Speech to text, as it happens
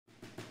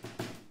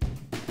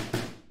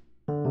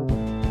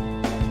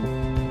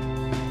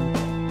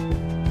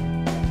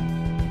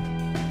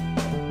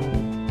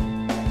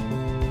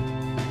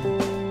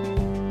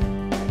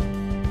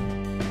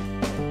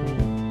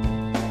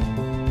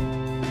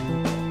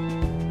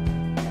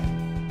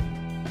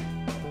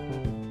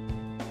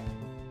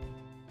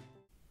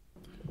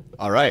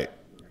All right.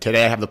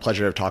 Today I have the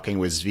pleasure of talking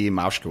with Zvi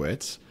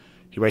Mowshowitz.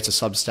 He writes a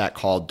Substack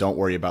called Don't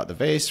Worry About the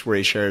Vase, where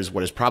he shares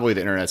what is probably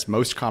the internet's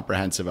most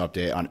comprehensive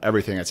update on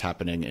everything that's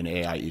happening in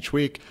AI each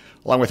week,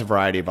 along with a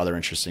variety of other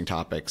interesting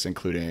topics,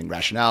 including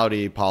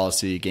rationality,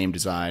 policy, game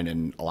design,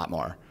 and a lot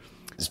more.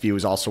 Zvi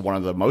was also one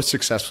of the most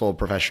successful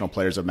professional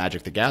players of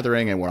Magic the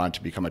Gathering and went on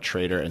to become a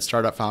trader and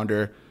startup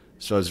founder.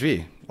 So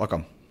Zvi,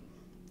 welcome.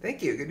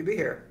 Thank you. Good to be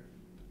here.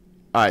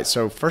 All right,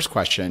 so first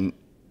question.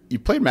 You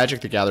played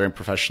Magic the Gathering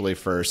professionally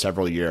for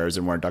several years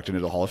and were inducted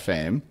into the Hall of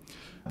Fame.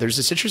 There's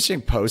this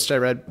interesting post I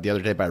read the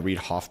other day by Reid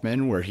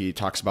Hoffman where he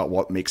talks about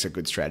what makes a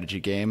good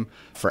strategy game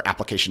for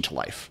application to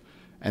life.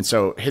 And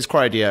so his core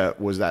idea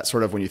was that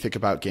sort of when you think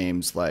about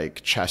games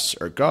like chess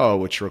or Go,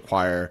 which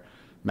require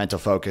mental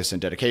focus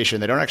and dedication,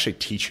 they don't actually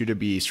teach you to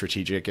be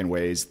strategic in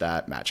ways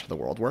that match how the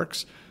world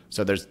works.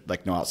 So there's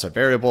like no outside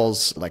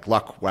variables like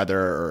luck,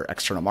 weather, or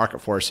external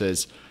market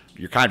forces.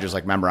 You're kind of just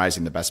like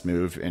memorizing the best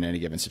move in any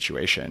given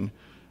situation.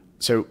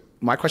 So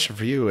my question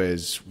for you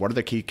is, what are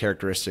the key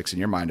characteristics in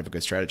your mind of a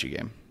good strategy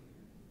game?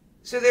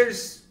 So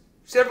there's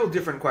several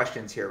different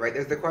questions here, right?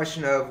 There's the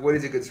question of what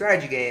is a good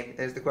strategy game, and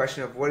there's the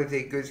question of what is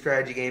a good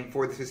strategy game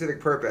for the specific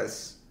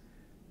purpose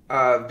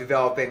of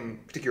developing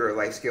particular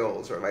life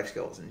skills or life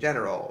skills in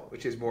general,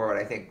 which is more what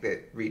I think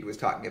that Reid was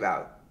talking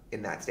about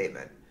in that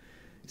statement.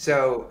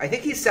 So I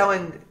think he's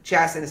selling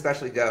chess and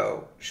especially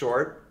Go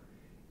short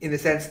in the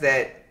sense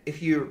that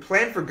if your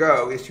plan for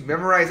Go is to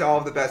memorize all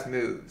of the best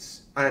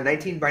moves on a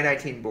 19 by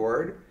 19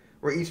 board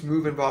where each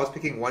move involves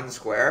picking one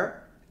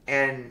square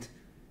and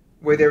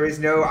where there is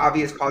no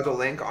obvious causal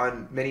link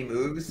on many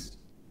moves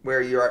where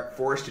you're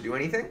forced to do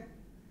anything,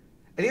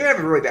 I think you're going to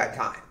have a really bad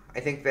time. I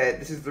think that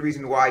this is the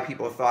reason why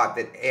people thought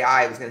that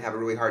AI was going to have a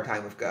really hard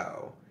time with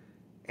Go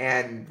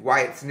and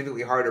why it's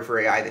significantly harder for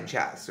AI than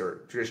chess,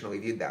 or traditionally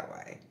viewed that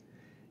way.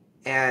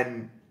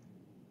 And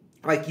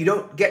like, you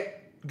don't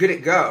get good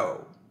at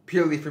Go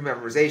purely through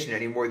memorization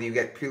any more than you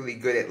get purely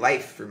good at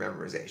life through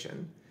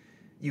memorization.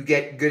 You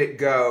get good at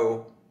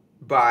Go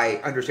by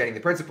understanding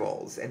the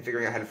principles and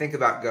figuring out how to think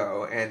about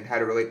Go and how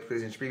to relate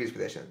positions to previous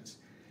positions.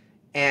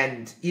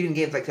 And even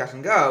games like chess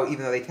and Go,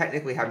 even though they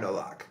technically have no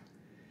luck,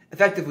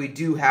 effectively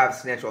do have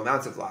substantial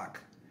amounts of luck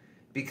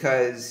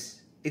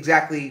because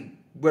exactly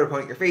what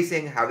opponent you're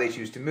facing, how they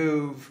choose to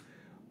move,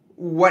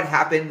 what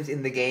happens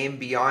in the game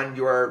beyond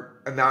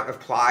your amount of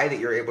ply that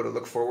you're able to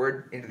look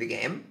forward into the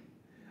game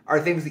are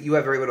things that you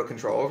have very little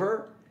control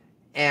over.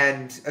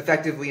 And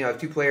effectively, if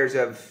two players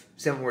of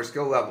similar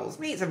skill levels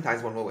meet,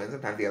 sometimes one will win,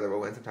 sometimes the other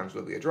will win, sometimes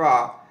it'll be a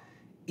draw,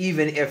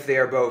 even if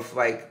they're both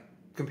like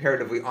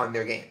comparatively on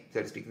their game,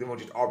 so to speak. They won't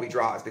just all be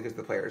draws because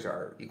the players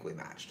are equally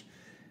matched.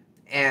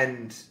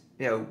 And,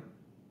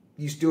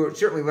 you still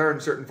certainly learn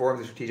certain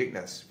forms of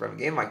strategicness from a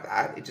game like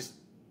that. It's just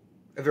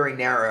a very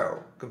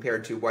narrow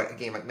compared to what a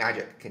game like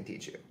Magic can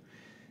teach you.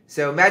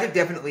 So Magic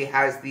definitely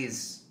has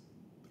these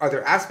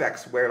other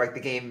aspects where like the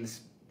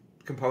game's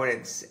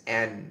components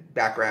and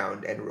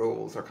background and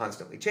rules are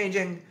constantly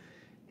changing,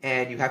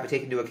 and you have to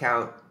take into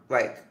account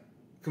like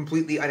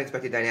completely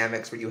unexpected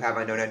dynamics where you have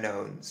unknown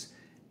unknowns,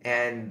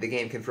 and the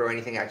game can throw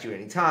anything at you at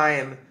any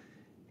time,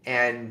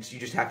 and you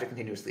just have to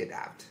continuously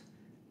adapt.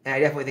 And I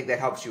definitely think that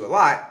helps you a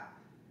lot,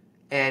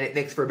 and it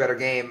makes for a better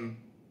game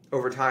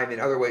over time in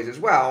other ways as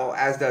well,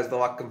 as does the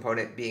luck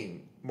component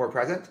being more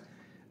present.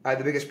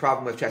 The biggest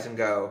problem with chess and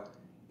Go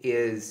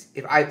is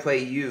if I play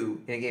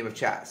you in a game of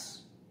chess,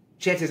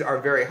 chances are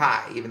very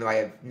high, even though I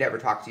have never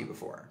talked to you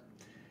before,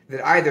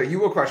 that either you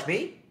will crush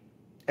me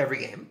every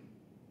game,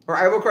 or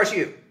I will crush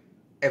you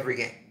every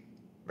game,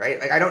 right?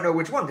 Like, I don't know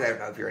which one, because I don't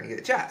know if you're any good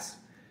at chess.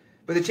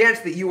 But the chance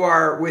that you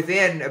are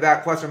within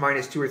about plus or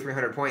minus 200 or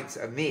 300 points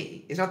of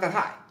me is not that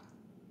high.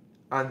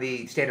 On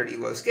the standard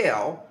ELO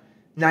scale,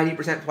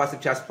 90% plus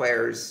of chess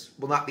players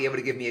will not be able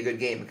to give me a good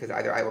game because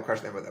either I will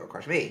crush them or they will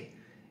crush me.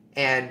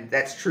 And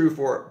that's true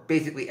for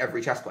basically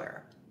every chess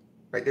player,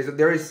 right?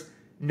 There is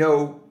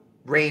no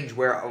range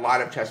where a lot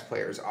of chess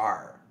players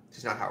are. It's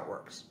just not how it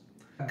works.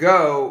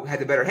 Go has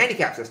a better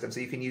handicap system,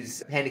 so you can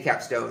use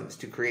handicap stones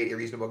to create a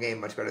reasonable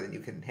game much better than you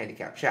can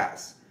handicap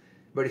chess.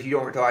 But if you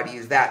weren't allowed to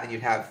use that, then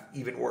you'd have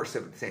even worse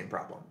of the same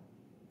problem,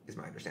 is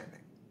my understanding.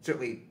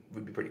 Certainly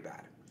would be pretty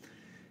bad.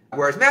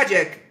 Whereas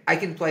Magic, I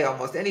can play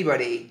almost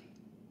anybody,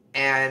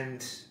 and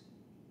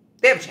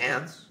they have a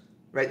chance,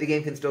 right? The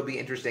game can still be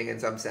interesting in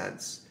some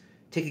sense.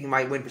 Taking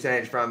my win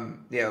percentage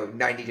from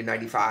 90 to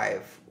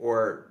 95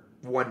 or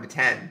 1 to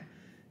 10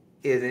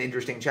 is an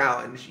interesting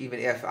challenge, even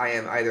if I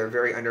am either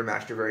very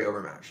undermatched or very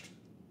overmatched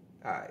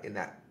in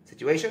that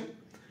situation.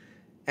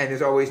 And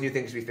there's always new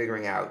things to be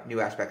figuring out, new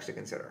aspects to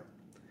consider.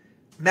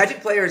 Magic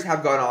players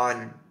have gone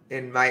on,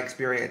 in my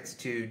experience,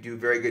 to do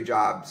very good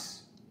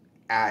jobs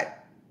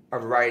at a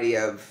variety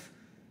of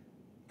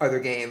other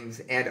games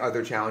and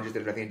other challenges that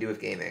have nothing to do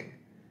with gaming.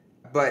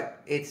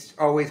 But it's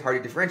always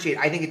hard to differentiate.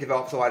 I think it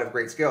develops a lot of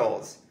great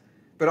skills,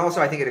 but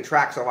also I think it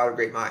attracts a lot of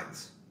great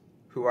minds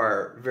who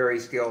are very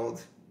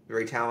skilled,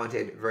 very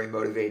talented, very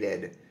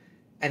motivated,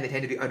 and they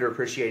tend to be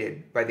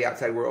underappreciated by the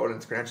outside world and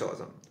its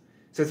credentialism.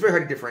 So it's very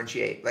hard to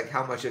differentiate like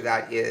how much of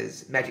that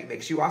is Magic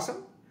makes you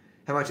awesome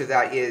How much of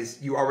that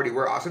is you already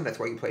were awesome, that's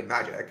why you played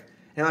Magic.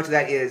 And how much of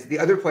that is the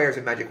other players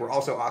in Magic were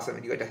also awesome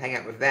and you got to hang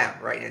out with them,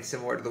 right? And it's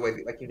similar to the way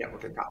that like you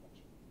network in college.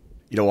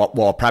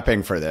 While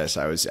prepping for this,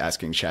 I was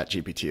asking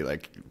ChatGPT,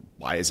 like,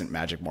 why isn't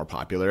Magic more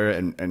popular?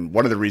 And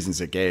one of the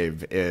reasons it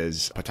gave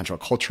is potential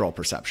cultural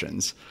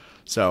perceptions.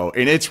 So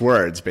in its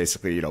words,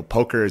 basically,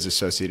 poker is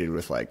associated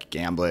with like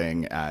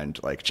gambling and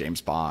like James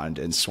Bond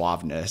and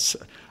suaveness.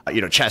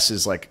 Chess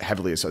is like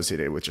heavily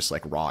associated with just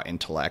like raw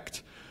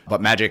intellect. But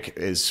Magic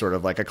is sort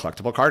of like a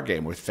collectible card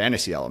game with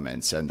fantasy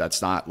elements. And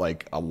that's not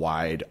like a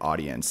wide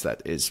audience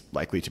that is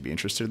likely to be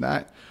interested in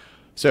that.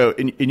 So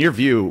in your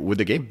view, would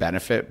the game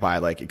benefit by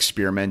like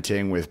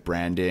experimenting with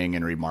branding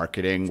and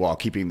remarketing while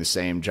keeping the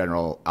same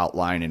general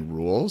outline and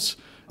rules?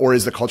 Or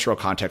is the cultural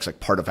context like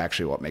part of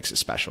actually what makes it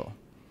special?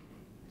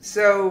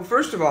 So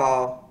first of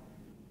all,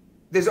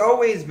 there's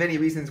always many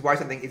reasons why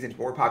something isn't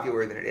more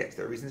popular than it is.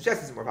 There are reasons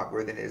chess isn't more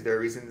popular than it is. There are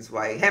reasons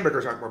why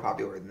hamburgers aren't more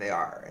popular than they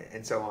are,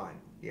 and so on.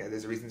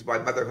 There's reasons why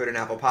motherhood and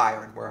apple pie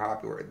aren't more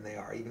popular than they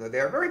are, even though they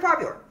are very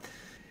popular.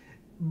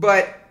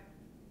 But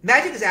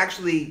Magic is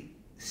actually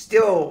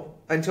still,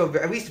 until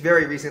at least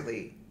very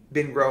recently,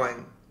 been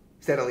growing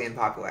steadily in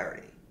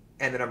popularity.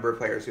 And the number of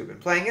players who have been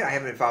playing it, I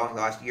haven't been following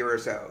the last year or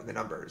so, the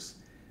numbers.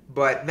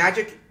 But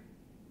Magic,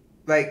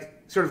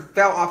 sort of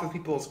fell off of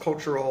people's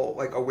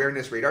cultural,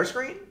 awareness radar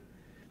screen,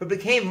 but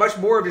became much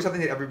more of just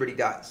something that everybody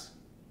does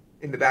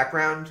in the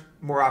background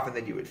more often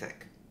than you would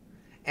think.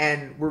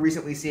 And we're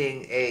recently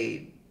seeing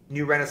a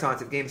new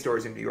renaissance of game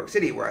stores in New York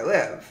City, where I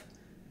live,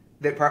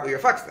 that partly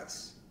reflects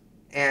this.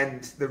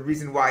 And the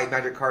reason why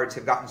Magic cards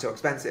have gotten so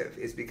expensive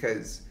is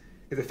because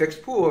there's a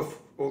fixed pool of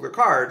older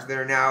cards that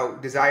are now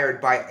desired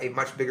by a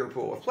much bigger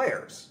pool of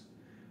players.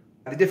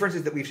 The difference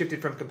is that we've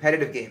shifted from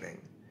competitive gaming,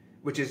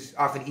 which is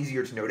often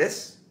easier to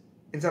notice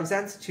in some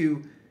sense,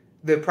 to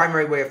the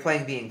primary way of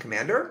playing being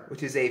Commander,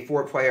 which is a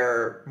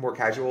 4-player, more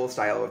casual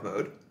style of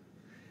mode.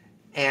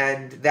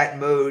 And that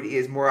mode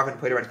is more often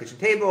played around the kitchen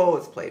table,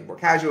 it's played more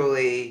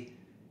casually,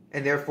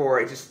 and therefore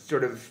it just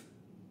sort of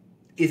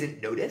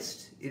isn't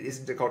noticed. It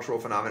isn't a cultural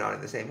phenomenon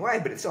in the same way,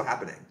 but it's still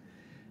happening.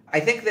 I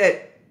think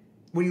that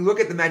when you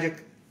look at the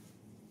Magic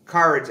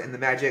cards and the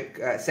Magic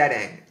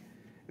setting,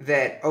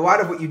 that a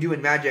lot of what you do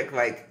in Magic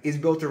is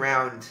built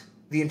around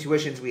the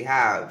intuitions we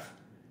have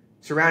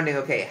surrounding,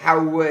 okay, how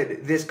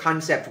would this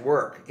concept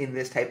work in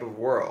this type of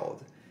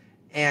world?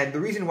 And the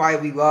reason why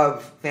we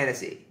love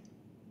fantasy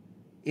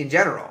in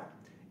general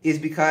is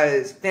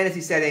because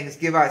fantasy settings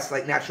give us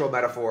natural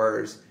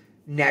metaphors,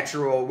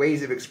 natural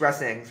ways of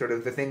expressing sort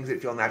of the things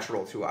that feel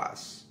natural to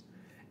us.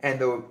 And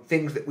the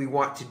things that we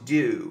want to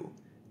do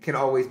can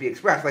always be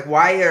expressed.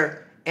 Why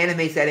are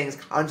anime settings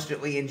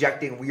constantly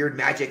injecting weird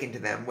magic into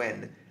them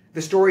when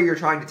the story you're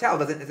trying to tell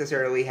doesn't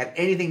necessarily have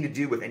anything to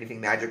do with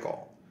anything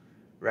magical?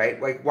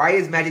 Right? Why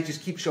does magic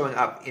just keep showing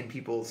up in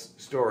people's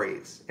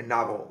stories and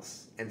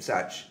novels and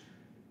such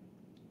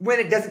when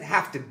it doesn't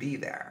have to be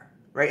there?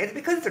 Right? It's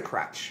because it's a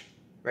crutch,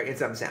 right? In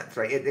some sense,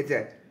 right? It's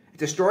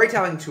a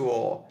storytelling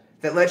tool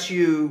that lets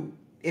you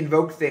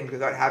invoke things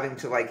without having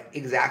to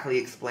exactly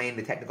explain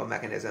the technical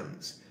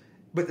mechanisms,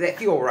 but that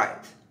feel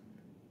right.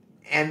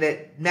 And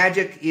that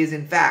magic is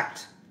in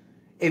fact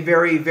a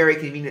very, very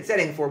convenient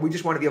setting for we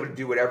just want to be able to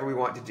do whatever we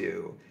want to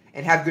do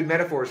and have good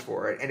metaphors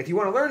for it. And if you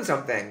want to learn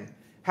something,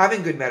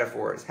 having good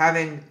metaphors,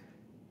 having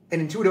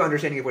an intuitive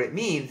understanding of what it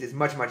means is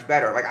much, much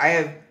better.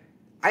 I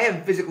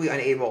am physically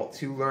unable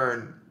to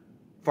learn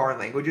foreign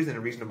languages in a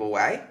reasonable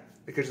way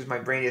because my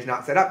brain is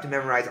not set up to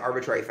memorize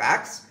arbitrary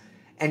facts.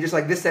 And just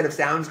this set of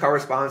sounds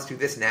corresponds to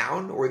this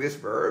noun or this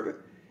verb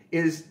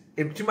is,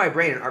 to my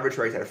brain, an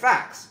arbitrary set of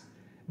facts.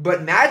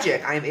 But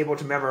Magic, I am able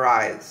to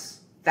memorize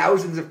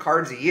thousands of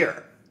cards a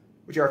year,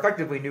 which are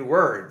effectively new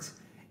words,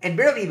 and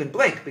barely even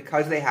blink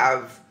because they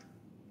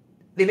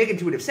make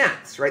intuitive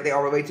sense, right? They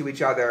all relate to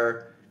each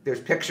other. There's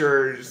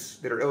pictures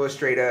that are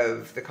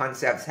illustrative. The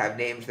concepts have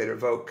names that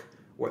evoke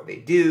what they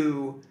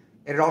do,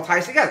 and it all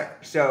ties together.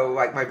 So,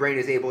 my brain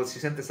is able to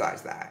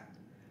synthesize that.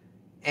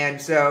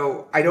 And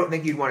so, I don't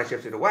think you'd want to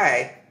shift it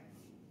away.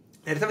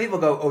 And some people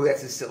go, oh,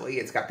 that's just silly.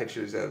 It's got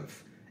pictures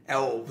of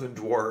elves and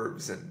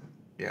dwarves and,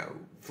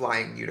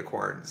 flying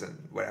unicorns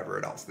and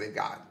whatever else they've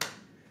got.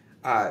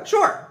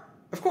 Sure,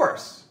 of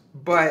course.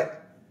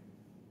 But,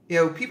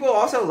 people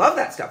also love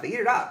that stuff. They eat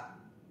it up.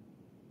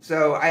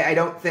 So I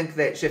don't think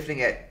that shifting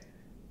it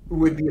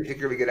would be a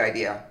particularly good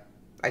idea.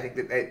 I think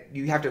that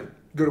you have to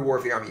go to war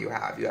with the army you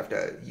have. You have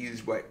to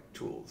use what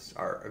tools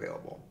are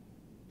available.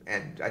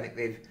 And I think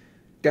they've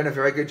done a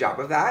very good job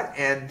of that.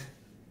 And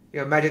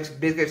Magic's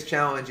biggest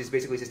challenge is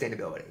basically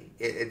sustainability.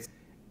 It's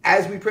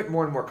as we print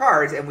more and more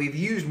cards, and we've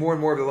used more and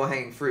more of the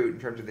low-hanging fruit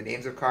in terms of the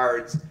names of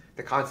cards,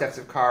 the concepts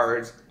of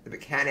cards, the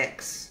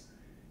mechanics,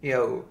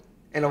 and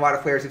a lot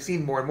of players have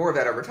seen more and more of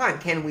that over time.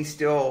 Can we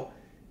still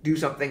do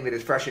something that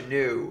is fresh and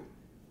new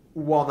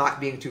while not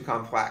being too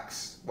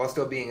complex, while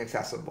still being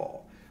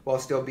accessible, while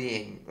still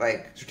being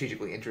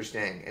strategically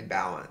interesting and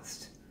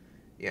balanced,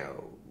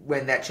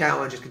 when that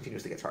challenge just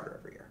continuously gets harder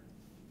every year?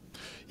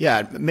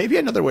 Yeah, maybe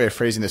another way of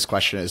phrasing this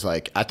question is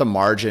like, at the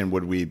margin,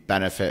 would we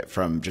benefit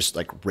from just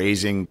like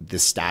raising the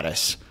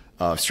status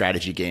of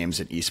strategy games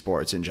and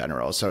esports in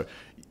general? So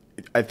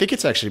I think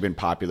it's actually been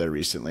popular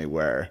recently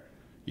where,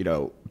 you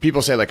know,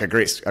 people say like a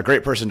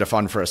great person to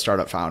fund for a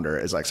startup founder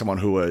is like someone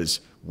who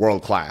was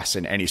world class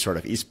in any sort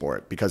of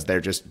esport, because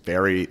they're just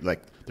very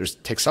like,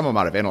 takes some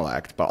amount of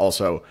intellect, but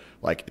also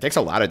like it takes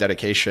a lot of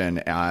dedication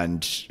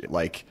and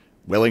like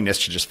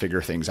willingness to just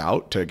figure things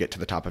out to get to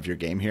the top of your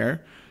game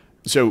here.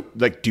 So,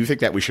 like, do you think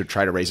that we should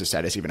try to raise the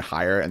status even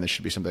higher, and this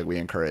should be something we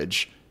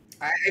encourage?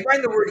 I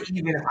find the word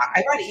even.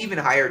 I find even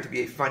higher to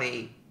be a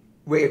funny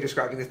way of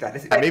describing the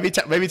status. Maybe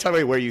tell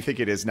me where you think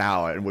it is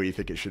now and where you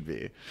think it should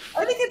be.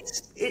 I think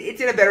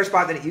it's in a better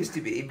spot than it used to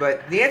be.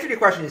 But the answer to your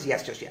question is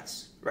yes, just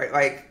yes, right?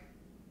 Like,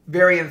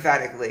 very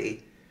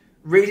emphatically,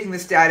 raising the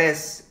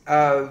status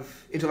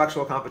of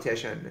intellectual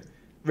competition,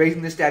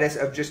 raising the status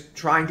of just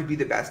trying to be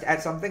the best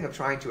at something, of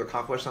trying to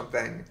accomplish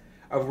something,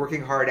 of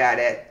working hard at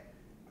it,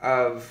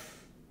 of,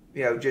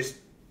 you know, just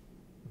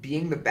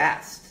being the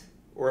best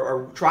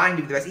or trying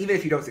to be the best, even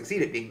if you don't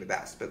succeed at being the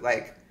best. But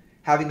like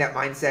having that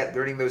mindset,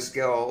 learning those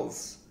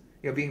skills,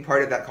 you know, being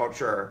part of that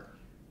culture,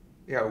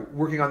 you know,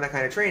 working on that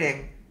kind of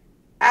training,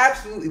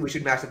 absolutely we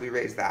should massively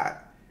raise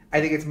that. I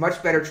think it's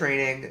much better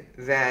training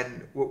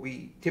than what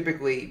we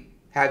typically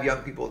have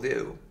young people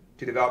do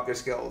to develop their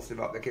skills,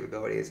 develop their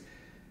capabilities.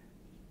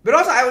 But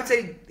also I would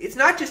say it's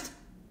not just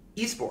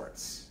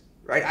esports,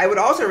 right? I would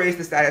also raise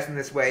the status in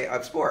this way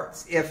of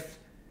sports. If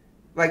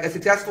like a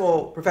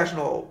successful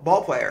professional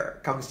ball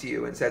player comes to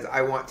you and says,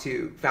 I want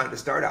to found a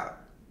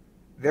startup,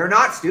 they're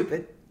not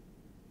stupid.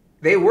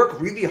 They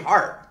work really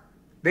hard.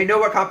 They know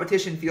what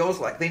competition feels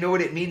like. They know what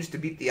it means to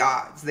beat the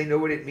odds. They know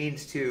what it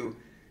means to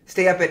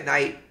stay up at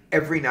night,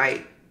 every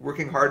night,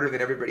 working harder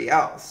than everybody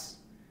else.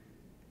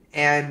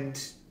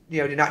 And,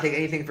 you know, to not take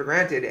anything for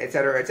granted, et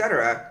cetera, et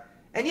cetera.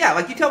 And yeah,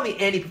 like you tell me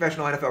any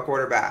professional NFL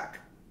quarterback,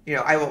 you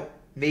know, I will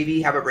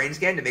maybe have a brain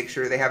scan to make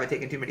sure they haven't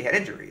taken too many head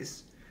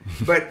injuries.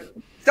 But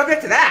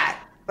subject to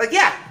that, like,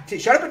 yeah,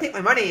 shut up and take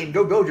my money and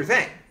go build your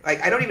thing.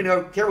 Like, I don't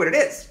even care what it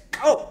is.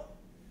 Oh,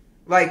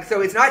 like, so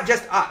it's not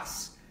just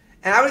us.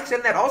 And I would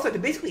extend that also to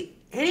basically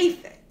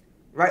anything,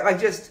 right? Like,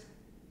 just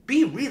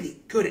be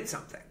really good at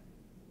something,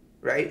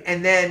 right?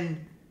 And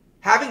then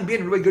having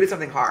been really good at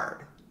something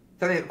hard,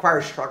 something that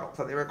requires struggle,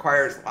 something that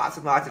requires lots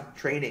and lots of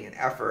training and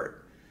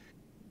effort,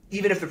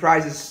 even if the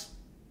prizes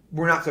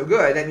were not so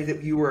good, that means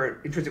that you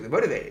were intrinsically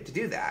motivated to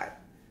do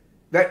that.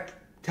 That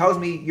tells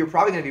me you're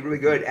probably going to be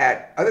really good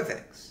at other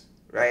things,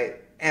 right?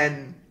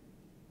 And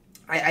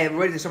I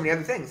related to so many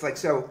other things. Like,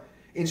 so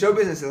in show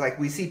businesses, like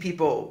we see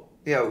people,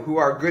 you know, who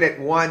are good at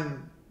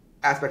one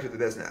aspect of the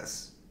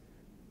business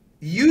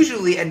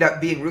usually end up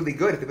being really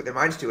good if they put their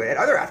minds to it at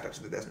other aspects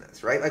of the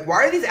business, right? Like,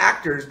 why are these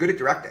actors good at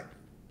directing,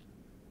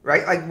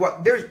 right? Like,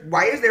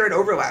 why is there an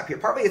overlap here?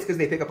 Partly it's because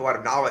they pick up a lot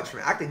of knowledge from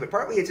acting, but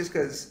partly it's just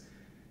because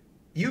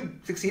you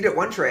succeed at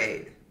one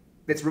trade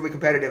that's really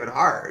competitive and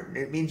hard.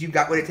 It means you've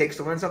got what it takes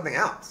to learn something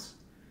else.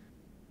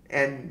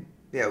 And,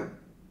 you know,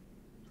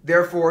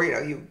 therefore, you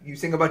know, you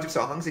sing a bunch of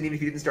songs, and even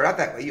if you didn't start out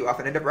that way, you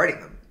often end up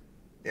writing them.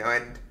 You know,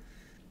 and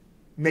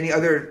many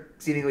other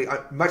seemingly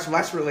much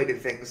less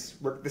related things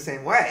work the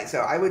same way. So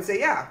I would say,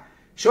 yeah,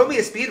 show me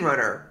a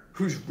speedrunner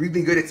who's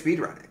really good at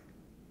speedrunning,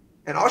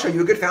 and I'll show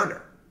you a good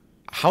founder.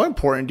 How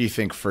important do you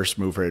think first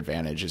mover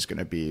advantage is going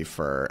to be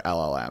for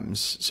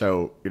LLMs?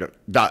 So, you know,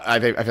 I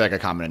feel like a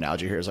common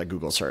analogy here is like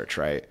Google search,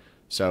 right?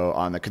 So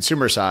on the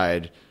consumer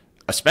side,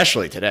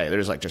 especially today,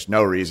 there's like just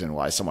no reason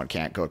why someone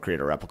can't go create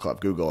a replica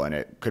of Google, and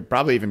it could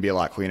probably even be a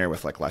lot cleaner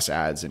with like less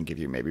ads and give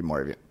you maybe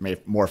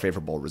more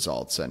favorable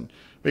results. And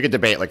we could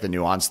debate like the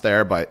nuance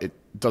there, but it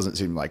doesn't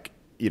seem like,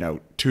 you know,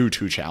 too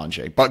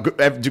challenging. But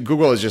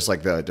Google is just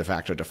like the de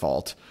facto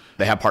default.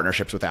 They have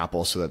partnerships with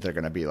Apple so that they're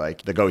going to be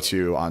like the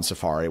go-to on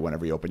Safari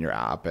whenever you open your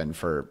app. And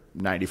for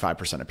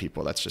 95% of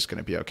people, that's just going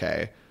to be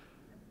okay.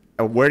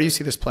 Where do you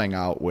see this playing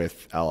out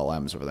with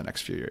LLMs over the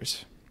next few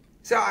years?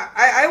 So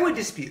I would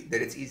dispute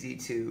that it's easy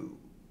to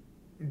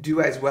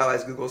do as well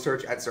as Google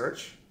search at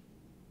search.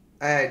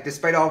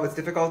 Despite all of its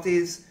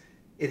difficulties,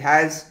 it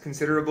has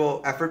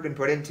considerable effort been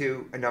put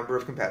into a number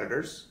of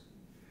competitors.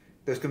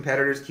 Those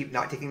competitors keep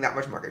not taking that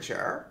much market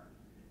share.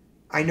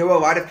 I know a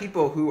lot of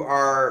people who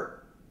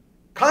are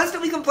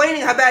constantly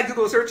complaining how bad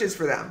Google search is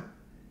for them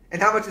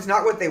and how much it's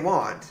not what they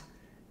want,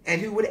 and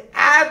who would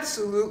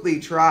absolutely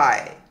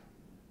try,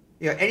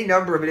 you know, any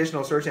number of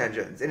additional search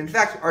engines, and in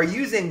fact are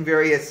using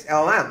various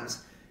LLMs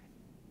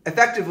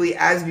effectively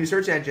as new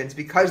search engines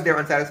because they're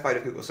unsatisfied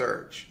with Google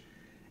search.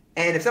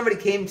 And if somebody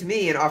came to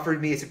me and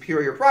offered me a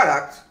superior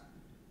product,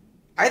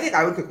 I think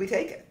I would quickly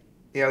take it.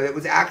 You know, it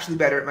was actually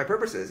better at my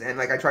purposes. And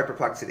like I tried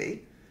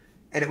Perplexity,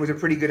 and it was a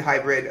pretty good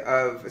hybrid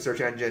of a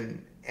search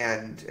engine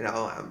and an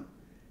LLM.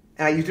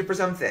 And I used it for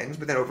some things,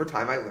 but then over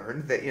time I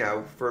learned that, you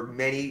know, for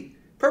many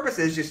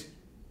purposes, just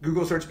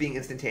Google search being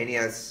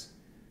instantaneous,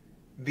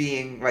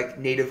 being like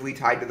natively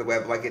tied to the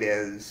web like it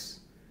is,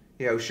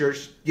 you know, sure,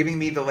 giving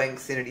me the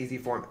links in an easy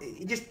form,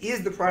 it just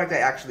is the product I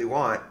actually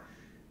want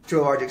to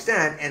a large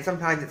extent. And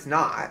sometimes it's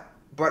not,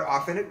 but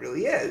often it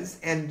really is.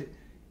 And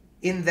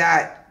in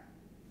that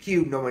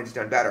cube, no one's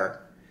done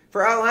better.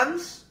 For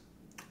LLMs,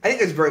 I think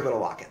there's very little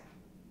lock-in.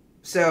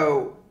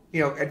 So,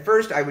 at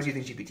first I was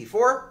using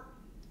GPT-4,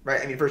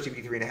 right? I mean, first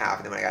GPT 3.5,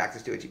 and then when I got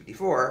access to it,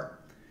 GPT-4.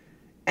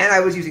 And I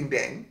was using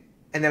Bing.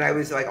 And then I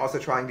was also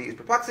trying to use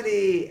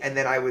Perplexity, and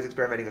then I was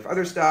experimenting with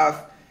other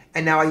stuff.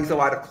 And now I use a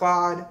lot of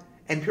Claude,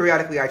 and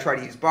periodically I try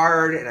to use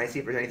Bard, and I see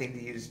if there's anything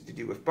to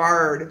do with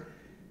Bard.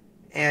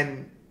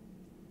 And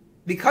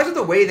because of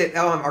the way that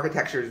LLM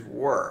architectures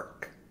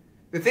work,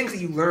 the things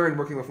that you learn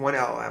working with one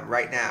LLM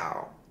right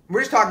now,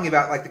 we're just talking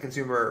about the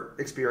consumer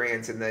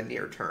experience in the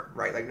near term,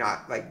 right?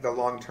 Not the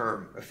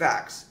long-term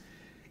effects.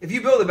 If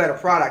you build a better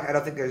product, I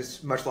don't think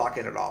there's much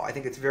lock-in at all. I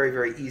think it's very,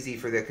 very easy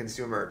for the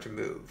consumer to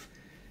move.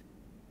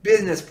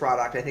 Business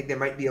product, I think there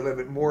might be a little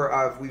bit more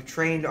of, we've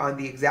trained on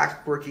the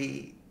exact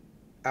quirky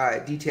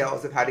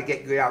details of how to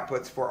get good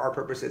outputs for our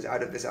purposes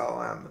out of this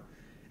LLM.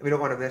 And we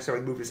don't want to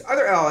necessarily move this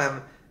other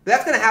LLM. But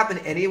that's going to happen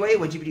anyway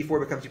when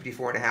GPT-4 becomes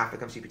GPT-4.5,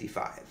 becomes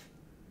GPT-5.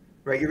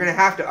 Right? You're going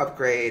to have to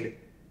upgrade.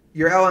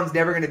 Your LLM's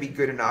never going to be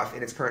good enough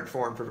in its current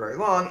form for very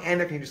long, and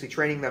they're continuously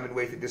training them in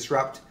ways that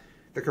disrupt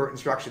the current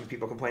instructions.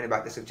 People complain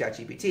about this with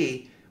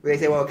ChatGPT, where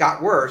they say, well, it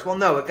got worse. Well,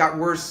 no, it got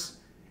worse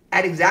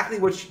at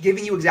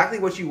giving you exactly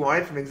what you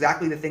wanted from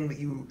exactly the thing that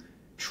you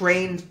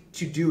trained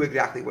to do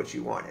exactly what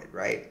you wanted,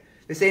 right?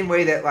 The same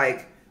way that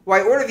I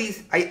order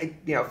these,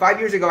 5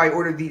 years ago I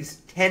ordered these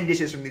 10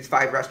 dishes from these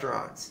 5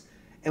 restaurants.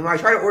 And when I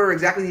try to order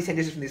exactly these 10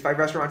 dishes from these 5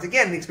 restaurants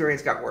again, the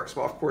experience got worse.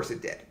 Well, of course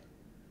it did,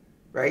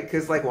 right?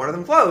 Because one of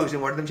them closed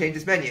and one of them changed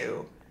its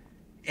menu.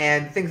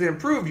 And things that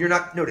improved, you're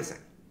not noticing,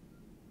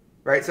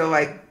 right? So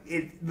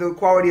the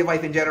quality of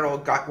life in general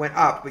went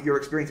up, but your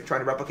experience of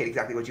trying to replicate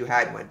exactly what you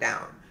had went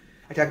down.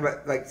 I talk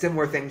about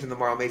similar things in the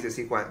moral mazes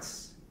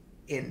sequence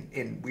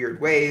in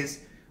weird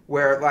ways,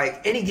 where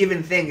any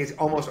given thing is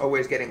almost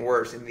always getting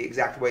worse in the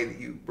exact way that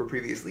you were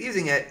previously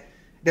using it.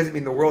 It doesn't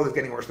mean the world is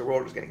getting worse, the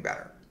world is getting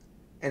better.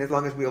 And as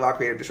long as we allow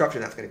creative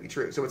disruption, that's going to be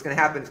true. So what's going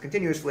to happen is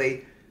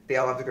continuously the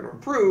LLMs are going to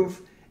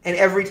improve, and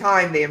every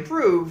time they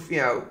improve,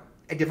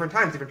 at different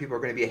times, different people are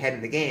going to be ahead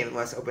in the game,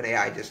 unless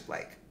OpenAI just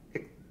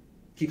it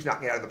keeps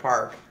knocking it out of the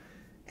park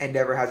and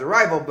never has a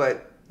rival.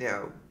 But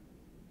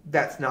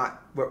that's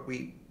not what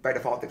we by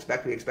default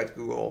expect. We expect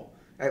Google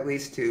at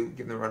least to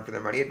give them a run for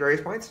their money at various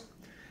points.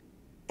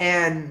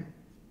 And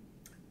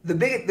the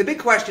big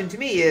question to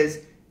me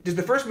is, does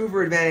the first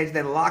mover advantage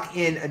then lock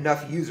in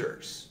enough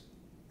users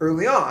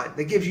early on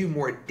that gives you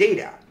more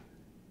data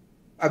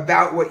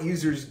about what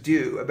users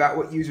do, about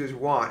what users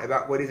want,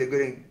 about what is a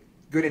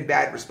good and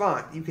bad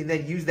response? You can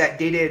then use that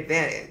data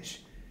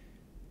advantage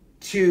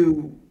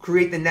to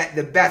create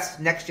the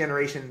best next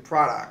generation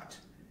product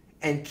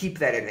and keep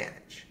that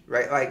advantage,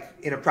 right?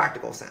 In a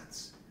practical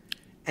sense.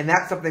 And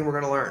that's something we're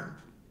going to learn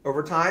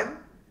over time.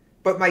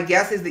 But my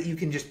guess is that you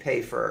can just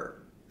pay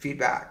for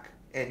feedback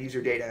and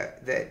user data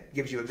that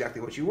gives you exactly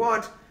what you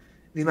want.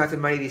 The amounts of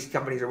money these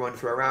companies are willing to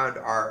throw around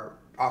are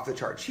off the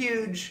charts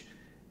huge.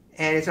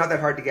 And it's not that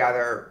hard to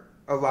gather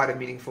a lot of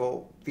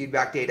meaningful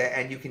feedback data,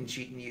 and you can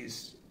cheat and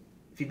use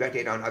feedback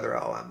data on other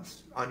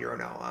LLMs, on your own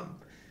LLM.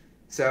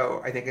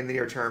 So I think in the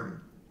near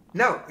term,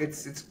 no,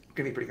 it's going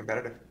to be pretty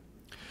competitive.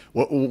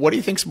 What do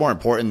you think is more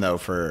important, though,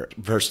 for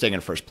staying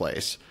in first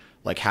place?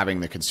 Having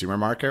the consumer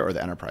market or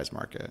the enterprise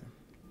market?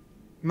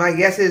 My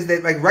guess is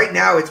that right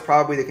now it's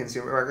probably the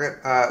consumer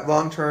market.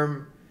 Long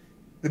term,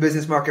 the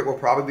business market will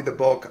probably be the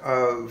bulk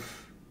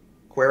of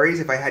queries,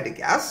 if I had to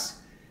guess,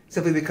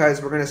 simply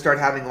because we're going to start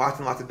having lots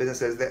and lots of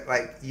businesses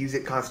that use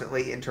it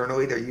constantly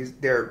internally.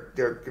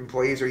 Their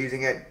employees are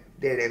using it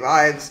day-to-day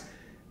lives,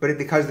 but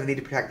because of the need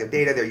to protect their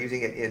data, they're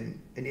using it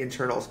in an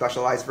internal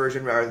specialized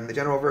version rather than the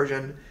general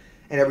version.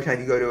 And every time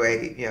you go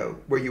to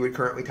where you would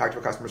currently talk to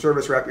a customer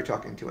service rep, you're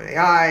talking to an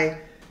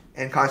AI.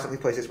 And constantly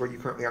places where you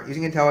currently aren't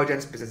using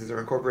intelligence, businesses are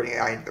incorporating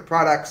AI into their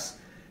products.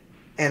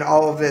 And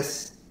all of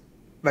this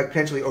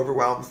potentially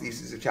overwhelms the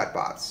uses of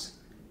chatbots.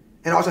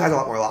 And also has a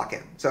lot more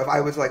lock-in. So if I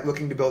was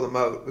looking to build a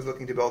moat, was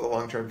looking to build a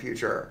long-term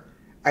future,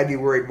 I'd be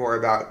worried more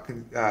about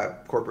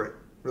corporate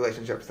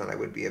relationships than I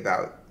would be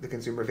about the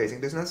consumer-facing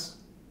business.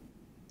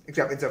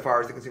 Except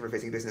insofar as the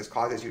consumer-facing business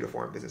causes you to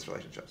form business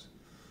relationships.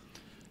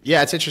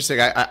 Yeah, it's interesting.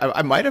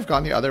 I might have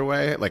gone the other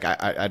way.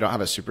 I don't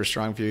have a super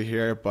strong view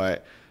here,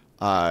 but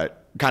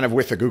kind of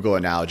with the Google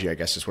analogy, I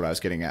guess is what I was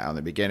getting at in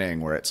the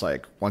beginning, where it's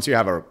once you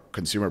have a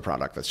consumer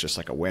product that's just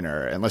a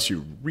winner, unless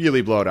you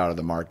really blow it out of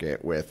the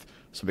market with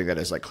something that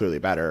is clearly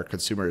better,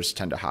 consumers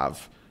tend to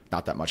have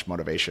not that much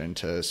motivation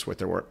to switch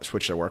their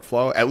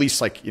workflow. At least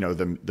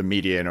the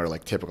median or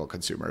typical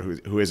consumer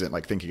who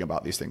isn't thinking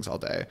about these things all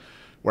day.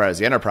 Whereas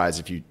the enterprise,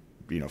 if you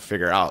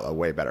figure out a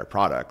way better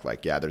product,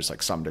 there's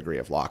some degree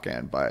of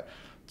lock-in, but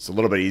it's a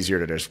little bit easier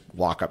to just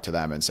walk up to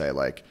them and say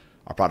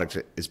our product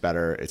is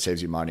better, it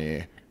saves you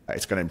money,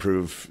 it's going to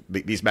improve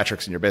these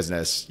metrics in your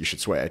business, you should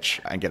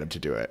switch, and get them to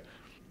do it.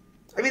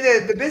 I mean,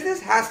 the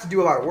business has to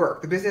do a lot of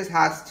work. The business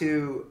has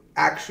to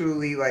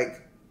actually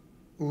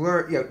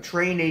learn,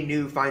 train a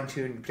new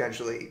fine-tuned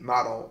potentially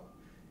model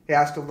It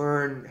has to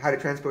learn how to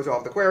transpose all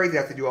of the queries. It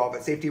has to do all of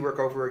its safety work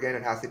over again.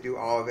 It has to do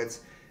all of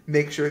its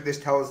make sure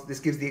this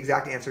gives the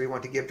exact answer we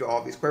want to give to all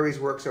of these queries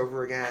works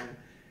over again.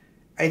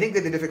 I think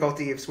that the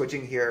difficulty of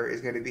switching here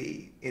is going to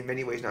be in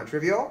many ways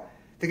non-trivial.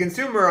 The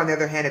consumer, on the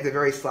other hand, is a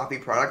very sloppy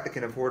product that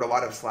can afford a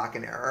lot of slack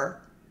and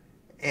error,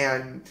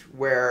 and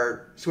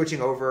where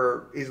switching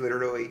over is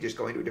literally just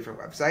going to a different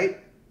website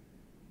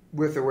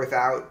with or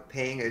without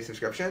paying a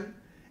subscription.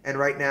 And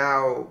right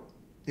now,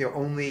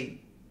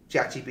 only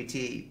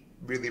ChatGPT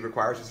really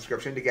requires a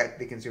subscription to get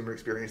the consumer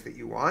experience that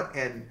you want,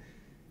 and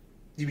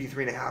GPT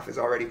 3.5 is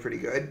already pretty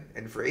good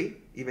and free,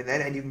 even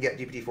then, and you can get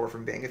GPT-4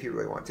 from Bing if you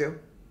really want to,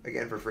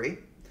 again, for free.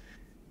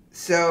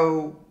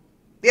 So,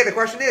 yeah, the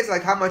question is,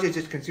 how much is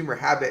just consumer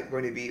habit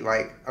going to be,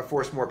 a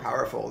force more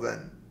powerful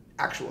than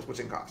actual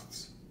switching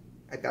costs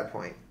at that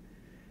point?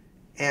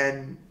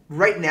 And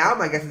right now,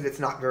 my guess is it's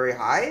not very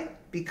high,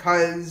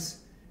 because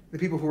the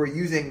people who are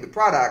using the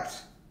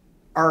product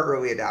are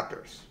early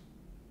adapters,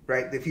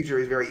 right? The future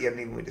is very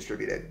unevenly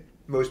distributed.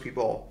 Most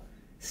people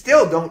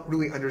still don't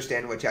really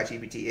understand what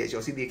ChatGPT is.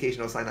 You'll see the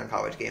occasional sign on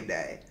college game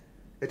day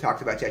that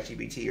talks about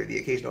ChatGPT, or the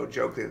occasional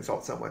joke that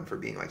insults someone for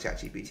being like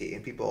ChatGPT.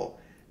 And people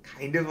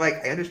kind of I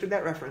understood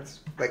that reference,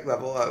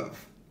 level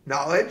of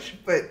knowledge,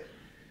 but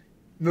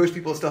most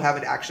people still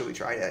haven't actually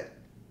tried it.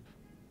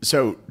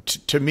 So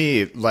to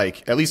me,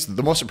 at least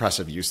the most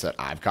impressive use that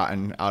I've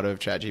gotten out of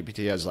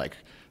ChatGPT has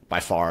by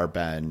far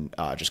been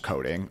just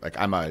coding.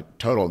 I'm a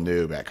total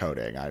noob at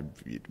coding. I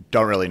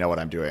don't really know what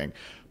I'm doing,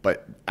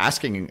 but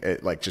asking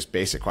it just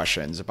basic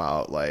questions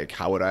about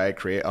how would I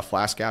create a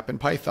Flask app in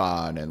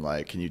Python,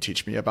 and can you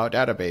teach me about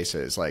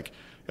databases?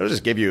 It'll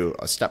just give you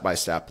a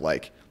step-by-step,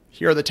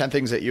 here are the 10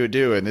 things that you would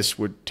do, and this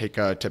would take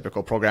a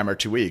typical programmer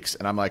 2 weeks.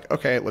 And I'm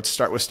okay, let's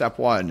start with step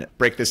 1,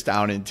 break this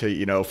down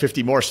into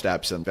 50 more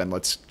steps, and then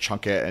let's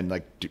chunk it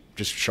and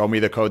just show me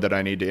the code that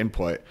I need to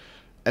input.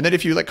 And then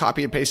if you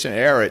copy and paste an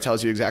error, it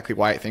tells you exactly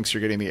why it thinks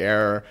you're getting the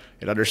error.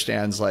 It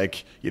understands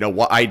what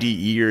IDE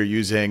you're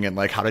using and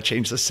how to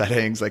change the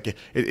settings.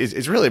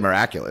 It's really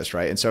miraculous,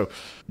 right? And so,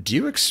 do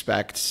you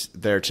expect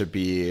there to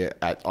be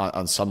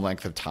on some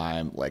length of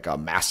time a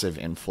massive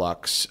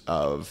influx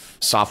of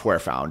software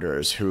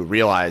founders who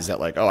realize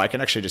that I can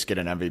actually just get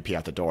an MVP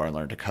at the door and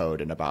learn to code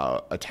in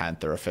about a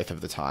tenth or a fifth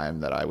of the time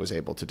that I was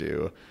able to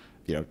do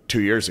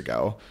 2 years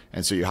ago?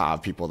 And so you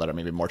have people that are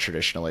maybe more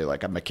traditionally a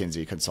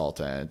McKinsey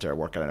consultant or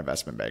work at an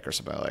investment bank or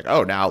something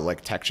now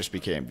tech just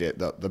became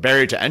the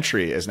barrier to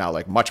entry is now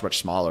much, much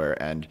smaller.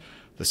 And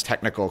this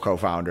technical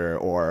co-founder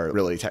or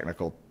really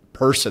technical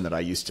person that I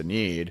used to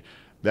need,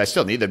 I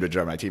still need them to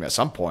join my team at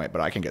some point, but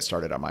I can get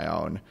started on my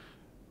own.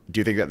 Do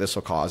you think that this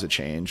will cause a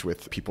change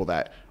with people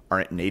that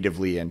aren't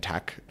natively in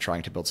tech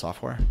trying to build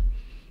software?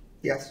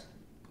 Yes.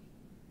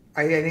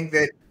 I think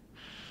that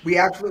we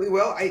absolutely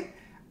will.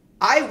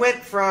 I went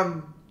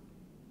from,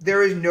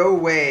 there is no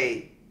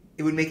way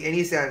it would make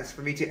any sense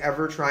for me to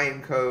ever try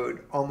and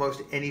code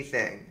almost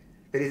anything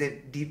that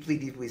isn't deeply,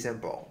 deeply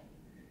simple,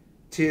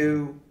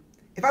 to,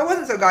 if I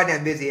wasn't so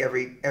goddamn busy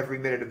every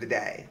minute of the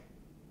day,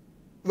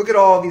 look at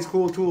all these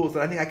cool tools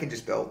that I think I can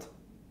just build.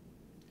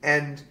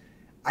 And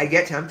I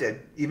get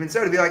tempted, even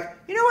so, to be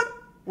you know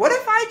what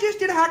if I just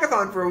did a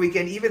hackathon for a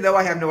weekend, even though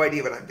I have no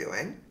idea what I'm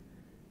doing?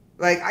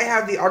 I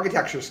have the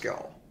architecture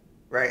skill,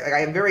 right? I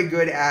am very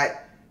good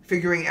at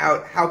figuring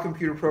out how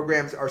computer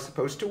programs are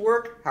supposed to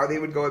work, how they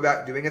would go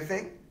about doing a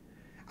thing.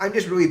 I'm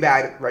just really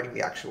bad at writing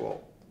the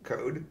actual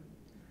code.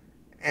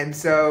 And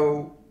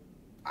so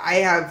I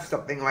have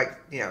something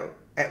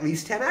at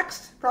least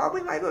 10x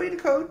probably my ability to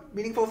code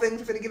meaningful things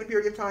within a given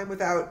period of time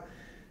without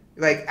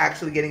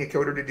actually getting a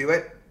coder to do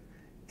it.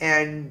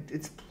 And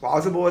it's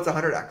plausible it's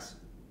 100x.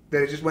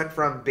 That it just went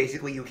from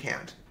basically you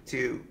can't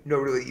to no,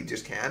 really you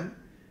just can.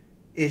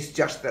 It's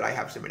just that I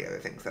have so many other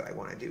things that I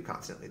want to do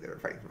constantly that are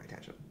fighting for my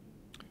attention.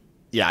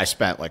 Yeah, I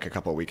spent a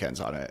couple of weekends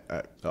on it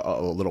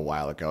a little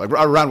while ago,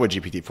 around when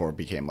GPT-4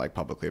 became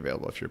publicly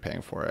available if you're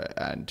paying for it.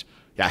 And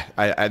yeah,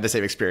 I had the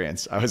same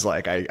experience. I was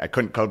I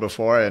couldn't code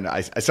before, and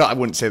I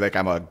wouldn't say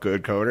I'm a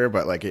good coder,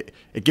 but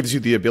it gives you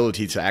the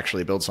ability to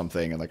actually build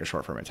something in a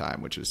short form of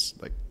time, which is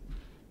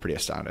pretty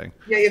astounding.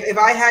 Yeah, if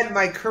I had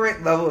my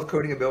current level of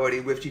coding ability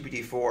with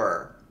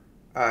GPT-4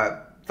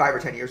 5 or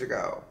 10 years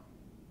ago,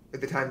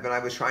 at the time when I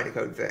was trying to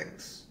code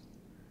things,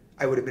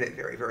 I would have been a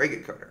very, very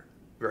good coder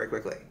very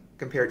quickly,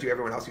 compared to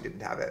everyone else who didn't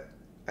have it.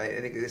 I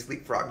think this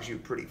leapfrogs you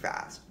pretty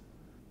fast.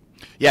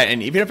 Yeah,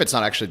 and even if it's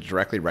not actually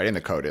directly writing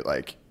the code,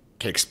 it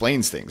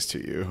explains things to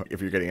you if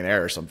you're getting an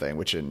error or something,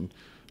 which in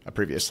a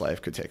previous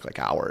life could take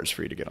hours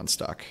for you to get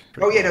unstuck.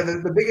 Yeah,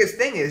 no, the biggest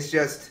thing is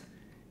just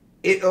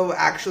it'll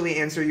actually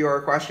answer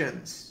your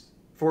questions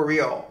for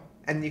real.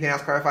 And you can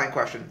ask clarifying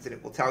questions and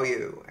it will tell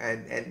you,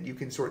 and you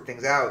can sort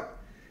things out.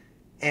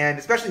 And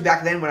especially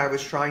back then when I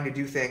was trying to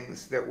do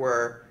things that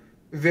were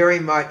very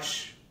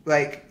much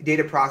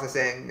data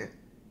processing,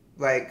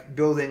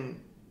 building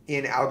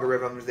in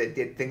algorithms that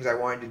did things I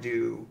wanted to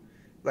do,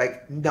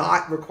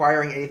 not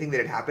requiring anything that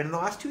had happened in the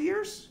last 2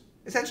 years,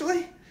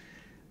 essentially.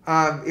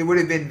 It would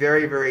have been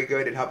very, very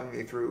good at helping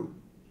me through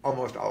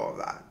almost all of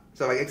that.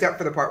 So like, except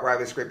for the part where I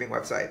was scraping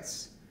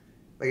websites,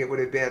 like it would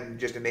have been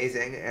just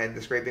amazing, and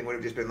the scraping would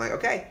have just been like,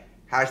 okay,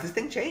 has this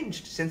thing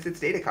changed since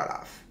its data cut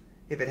off?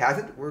 If it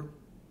hasn't,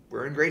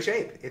 we're in great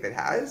shape. If it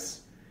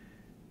has,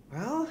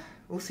 well,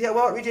 we'll see how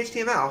well it reads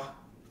HTML.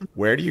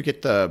 Where do you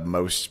get the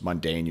most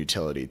mundane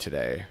utility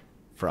today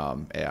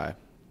from AI?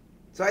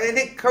 So I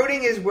think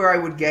coding is where I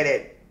would get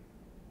it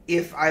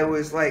if I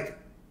was like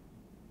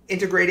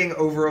integrating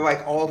over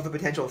like all of the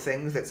potential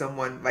things that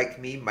someone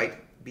like me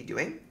might be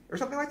doing or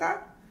something like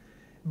that.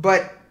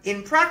 But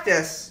in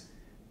practice,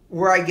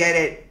 where I get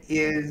it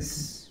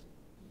is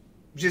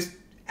just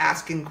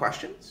asking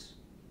questions.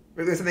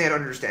 If there's something I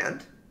don't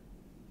understand,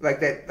 like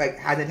that, like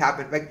hasn't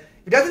happened. Like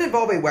it doesn't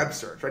involve a web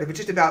search, right? If it's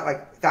just about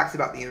like facts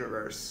about the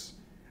universe,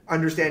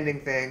 understanding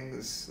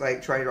things,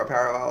 like trying to draw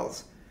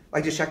parallels,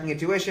 like just checking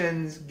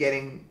intuitions,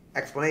 getting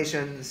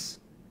explanations,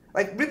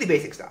 like really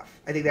basic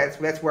stuff. I think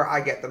that's where I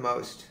get the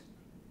most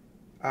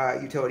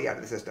utility out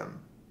of the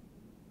system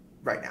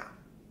right now,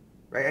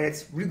 right? And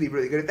it's really,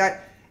 really good at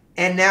that.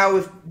 And now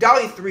if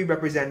DALL-E 3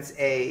 represents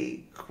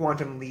a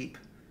quantum leap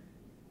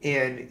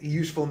in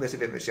usefulness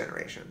of image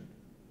generation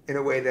in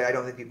a way that I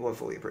don't think people have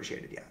fully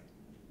appreciated yet.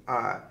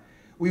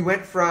 We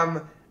went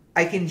from,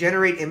 I can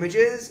generate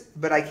images,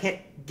 but I can't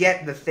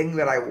get the thing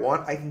that I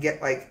want. I can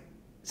get like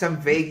some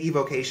vague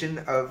evocation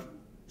of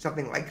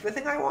something like the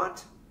thing I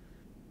want,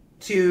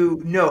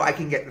 to no, I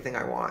can get the thing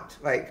I want.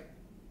 Like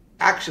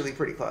actually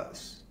pretty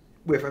close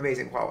with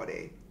amazing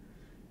quality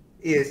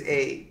is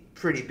a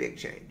pretty big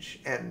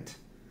change. And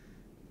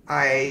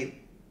I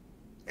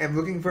am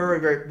looking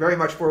forward, very, very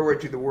much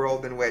forward to the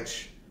world in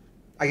which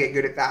I get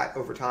good at that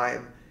over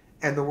time,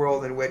 and the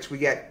world in which we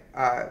get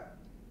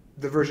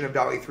the version of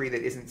DALL-E 3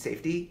 that isn't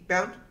safety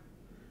bound,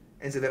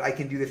 and so that I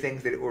can do the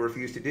things that it will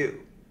refuse to do,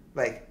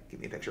 like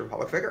give me a picture of a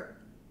public figure,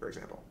 for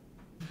example.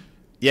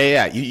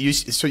 Yeah.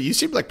 So you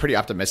seem like pretty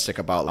optimistic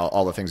about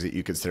all the things that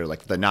you consider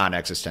like the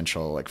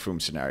non-existential like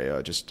FOOM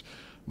scenario, just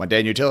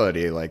mundane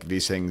utility. Like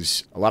these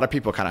things, a lot of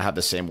people kind of have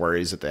the same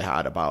worries that they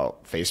had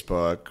about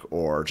Facebook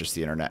or just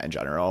the internet in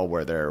general,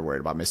 where they're worried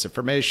about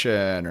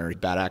misinformation or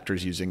bad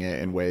actors using it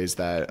in ways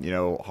that,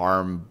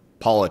 harm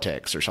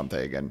politics or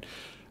something. And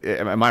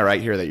am I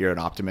right here that you're an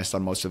optimist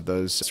on most of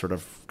those sort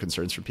of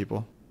concerns from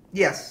people?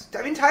 Yes.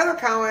 I mean, Tyler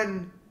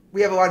Cowen,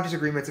 we have a lot of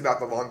disagreements about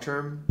the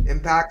long-term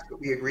impacts, but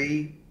we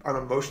agree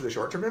on most of the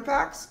short-term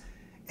impacts.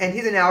 And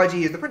his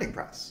analogy is the printing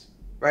press,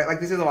 right? Like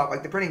this is a lot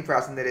like the printing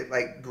press in that it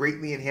like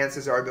greatly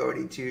enhances our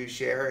ability to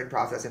share and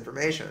process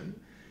information.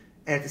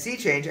 And it's a sea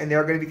change, and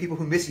there are going to be people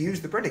who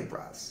misuse the printing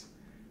press,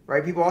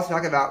 right? People also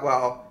talk about,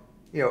 well,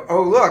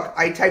 oh look,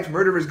 I typed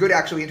 "murder is good"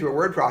 actually into a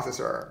word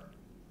processor.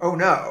 Oh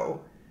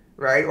no,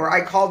 right? Or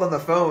I called on the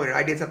phone and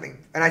I did something,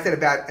 and I said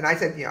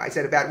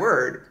a bad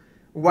word.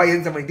 Why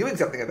isn't somebody doing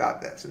something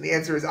about this? And the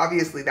answer is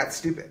obviously that's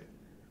stupid,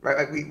 right?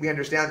 Like we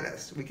understand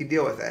this, we can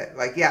deal with it.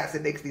 Like yes,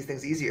 it makes these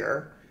things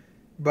easier,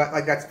 but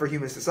like that's for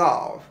humans to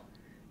solve.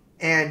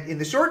 And in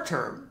the short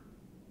term,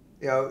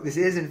 this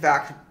is in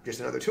fact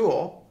just another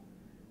tool,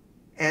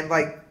 and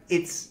like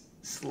it's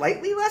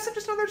slightly less of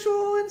just another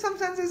tool in some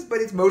senses, but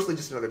it's mostly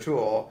just another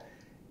tool.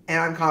 And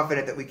I'm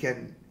confident that we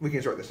can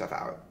sort this stuff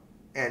out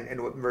and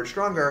emerge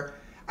stronger.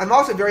 I'm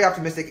also very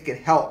optimistic it can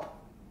help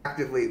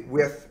actively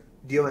with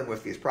dealing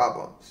with these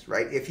problems,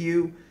 right? If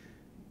you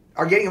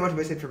are getting a bunch of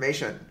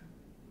misinformation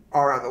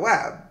all around the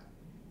web,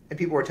 and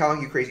people are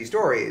telling you crazy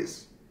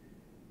stories,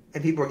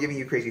 and people are giving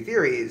you crazy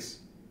theories,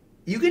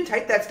 you can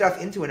type that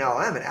stuff into an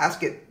LLM and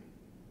ask it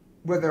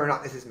whether or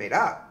not this is made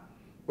up,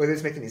 whether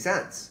this makes any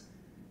sense.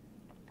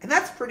 And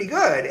that's pretty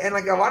good. And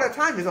like a lot of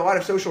times, there's a lot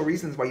of social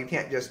reasons why you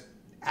can't just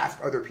ask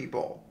other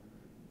people,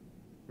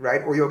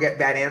 right? Or you'll get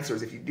bad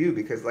answers if you do,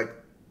 because like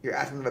you're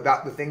asking them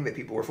about the thing that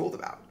people were fooled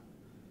about.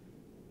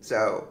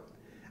 So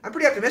I'm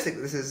pretty optimistic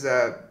that this is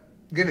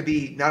going to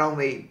be not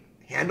only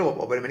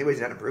handleable, but in many ways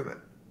a net improvement.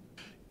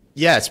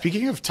 Yeah.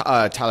 Speaking of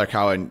Tyler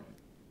Cowen,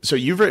 so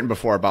you've written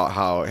before about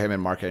how him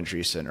and Mark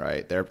Andreessen,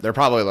 right? They're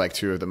probably like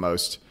two of the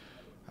most,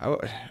 I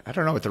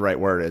don't know what the right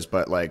word is,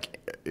 but like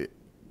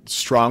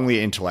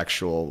strongly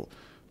intellectual,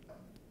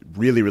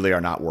 really, really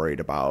are not worried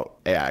about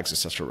AI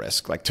existential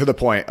risk, like to the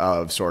point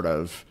of sort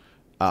of,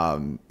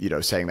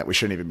 saying that we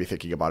shouldn't even be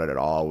thinking about it at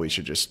all. We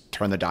should just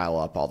turn the dial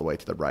up all the way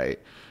to the right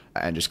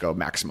and just go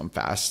maximum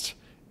fast.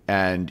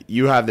 And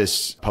you have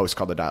this post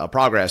called The Dial of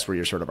Progress where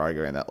you're sort of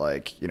arguing that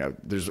like,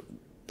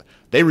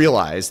 they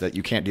realize that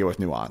you can't deal with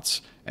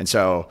nuance. And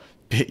so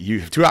you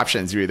have two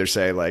options. You either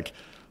say like,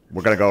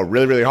 we're going to go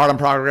really, really hard on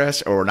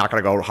progress, or we're not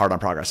going to go hard on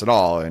progress at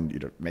all.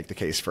 And make the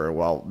case for,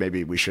 well,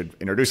 maybe we should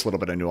introduce a little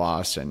bit of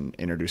nuance and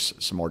introduce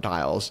some more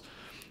dials.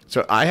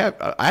 So I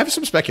have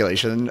some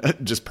speculation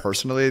just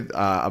personally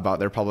about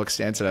their public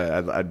stance,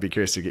 and I'd be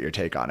curious to get your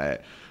take on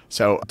it.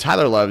 So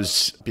Tyler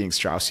loves being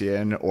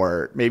Straussian,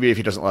 or maybe if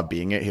he doesn't love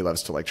being it, he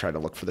loves to like try to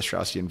look for the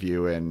Straussian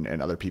view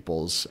in other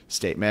people's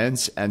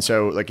statements. And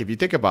so like if you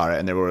think about it,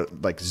 and there were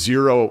like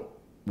zero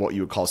what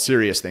you would call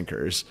serious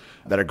thinkers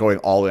that are going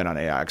all in on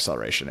AI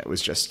acceleration. It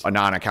was just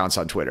anon accounts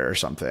on Twitter or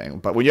something.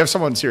 But when you have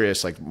someone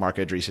serious like Mark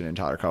Andreessen and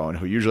Tyler Cohen,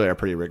 who usually are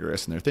pretty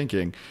rigorous in their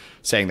thinking,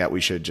 saying that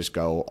we should just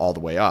go all the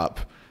way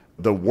up,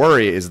 the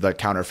worry is the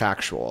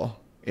counterfactual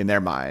in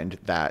their mind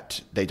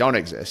that they don't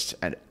exist.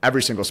 And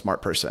every single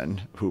smart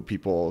person who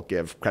people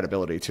give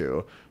credibility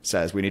to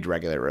says we need to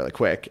regulate it really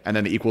quick. And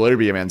then the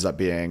equilibrium ends up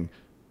being,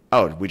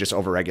 oh, we just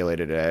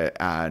overregulated it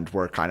and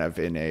we're kind of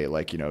in a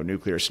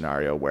nuclear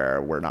scenario where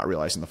we're not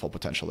realizing the full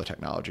potential of the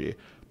technology.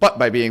 But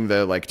by being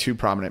the two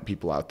prominent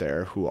people out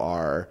there who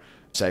are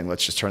saying,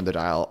 let's just turn the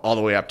dial all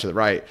the way up to the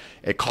right,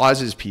 it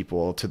causes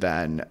people to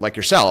then, like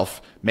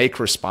yourself, make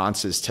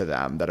responses to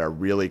them that are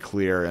really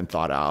clear and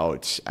thought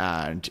out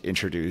and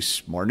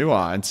introduce more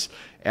nuance.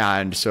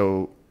 And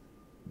so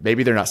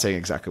maybe they're not saying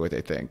exactly what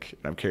they think.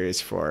 I'm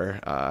curious for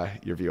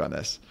your view on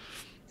this.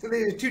 So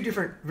there's two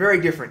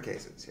very different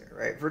cases here,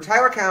 right? For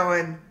Tyler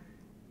Cowen,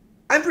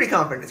 I'm pretty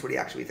confident it's what he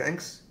actually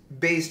thinks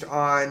based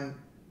on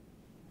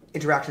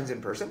interactions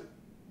in person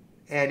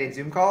and in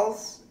Zoom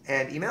calls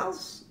and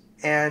emails,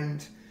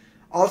 and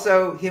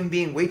also him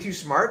being way too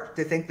smart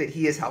to think that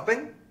he is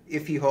helping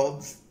if he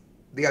holds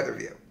the other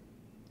view,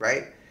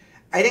 right?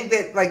 I think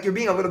that you're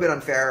being a little bit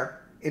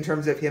unfair in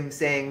terms of him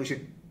saying we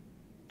should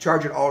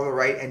charge it all to the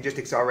right and just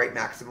accelerate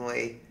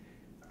maximally.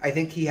 I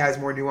think he has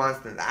more nuance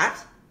than that.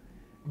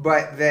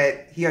 But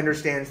that he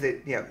understands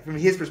that, from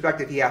his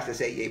perspective, he has to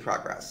say yay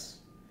progress.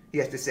 He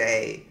has to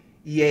say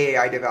yay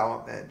AI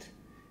development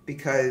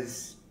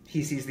because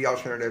he sees the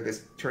alternative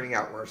as turning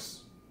out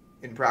worse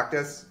in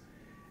practice.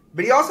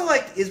 But he also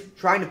is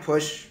trying to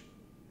push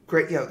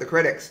the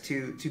critics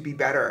to be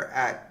better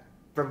at,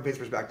 from his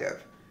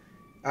perspective,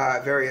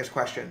 various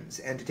questions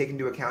and to take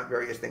into account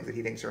various things that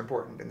he thinks are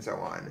important and so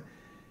on.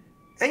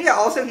 And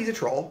also he's a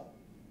troll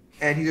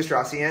and he's a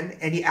Straussian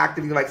and he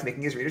actively likes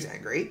making his readers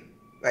angry.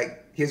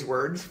 His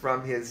words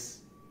from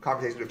his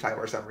conversation with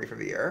Tyler summary from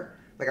the year.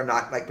 I'm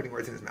not putting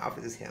words in his mouth.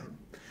 This is him.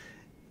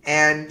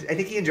 And I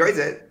think he enjoys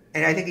it.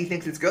 And I think he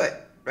thinks it's good,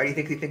 right? He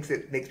thinks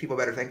it makes people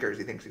better thinkers.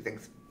 He thinks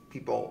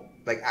people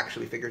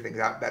actually figure things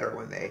out better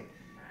when they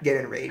get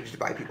enraged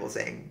by people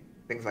saying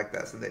things like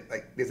this. And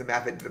that there's a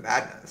method to the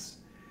madness.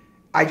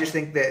 I just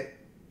think that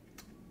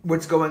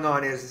what's going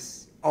on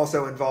is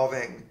also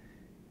involving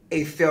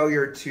a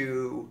failure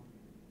to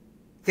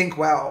think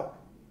well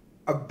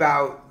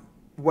about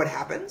what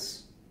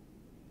happens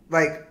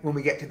when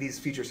we get to these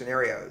future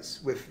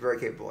scenarios with very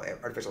capable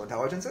artificial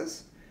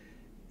intelligences,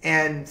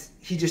 and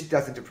he just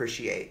doesn't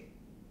appreciate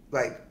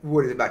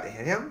what is about to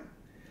hit him.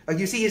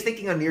 You see his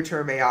thinking on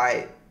near-term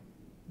AI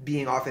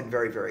being often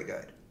very, very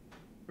good,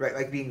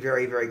 right? Being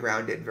very, very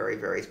grounded, very,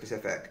 very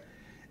specific.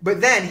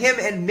 But then him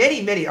and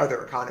many, many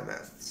other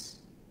economists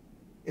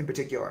in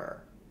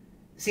particular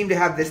seem to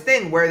have this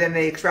thing where then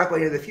they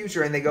extrapolate into the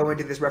future and they go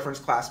into this reference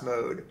class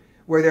mode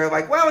where they're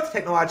well, it's a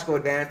technological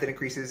advance that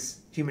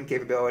increases human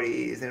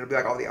capabilities, and it'll be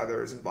like all the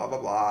others, and blah, blah,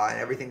 blah, and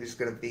everything's just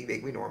going to be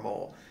vaguely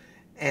normal.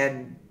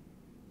 And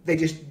they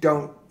just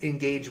don't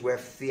engage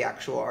with the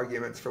actual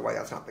arguments for why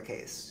that's not the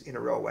case in a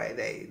real way.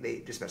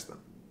 They dismiss them,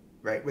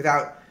 right?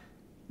 Without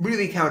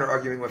really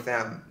counter-arguing with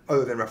them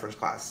other than reference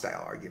class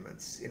style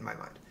arguments, in my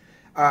mind.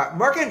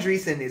 Mark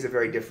Andreessen is a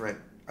very different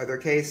other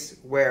case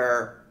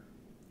where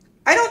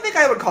I don't think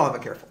I would call him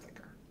a careful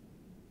thinker.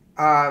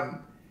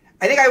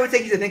 I think I would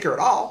say he's a thinker at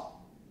all.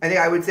 I think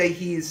I would say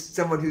he's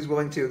someone who's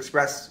willing to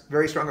express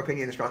very strong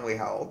opinions, strongly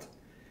held.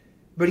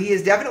 But he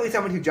is definitely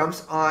someone who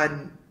jumps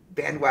on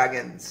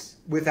bandwagons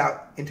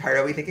without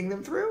entirely thinking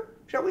them through,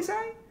 shall we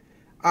say.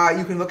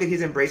 You can look at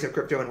his embrace of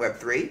crypto and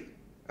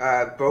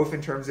Web3, both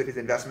in terms of his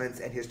investments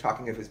and his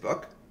talking of his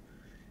book,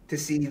 to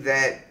see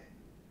that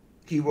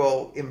he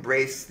will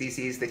embrace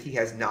theses that he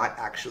has not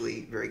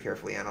actually very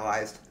carefully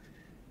analyzed.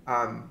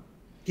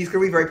 He's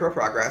clearly very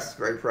pro-progress,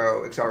 very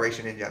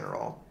pro-acceleration in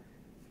general.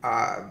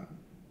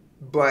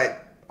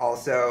 But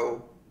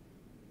also,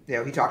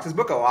 he talks his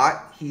book a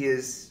lot. He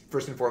is,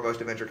 first and foremost,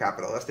 a venture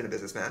capitalist and a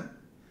businessman.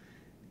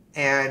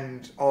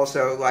 And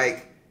also,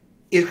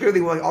 is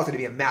clearly willing also to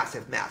be a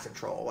massive, massive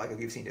troll. If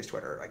you've seen his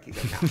Twitter, he's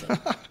a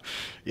massive.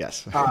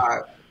 Yes.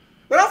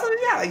 But also,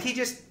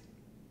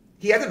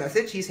 he has a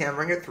message, he's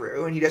hammering it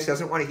through, and he just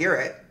doesn't want to hear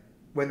it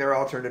when there are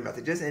alternative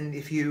messages. And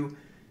if you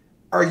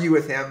argue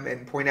with him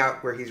and point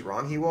out where he's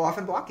wrong, he will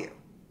often block you.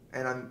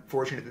 And I'm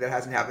fortunate that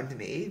hasn't happened to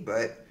me,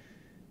 but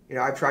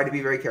I've tried to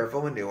be very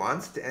careful and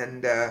nuanced.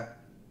 And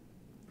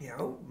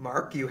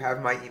Mark, you have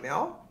my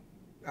email.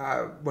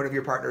 One of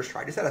your partners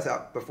tried to set us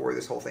up before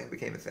this whole thing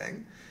became a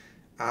thing.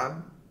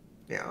 I'm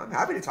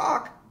happy to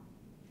talk,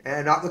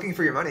 and not looking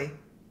for your money.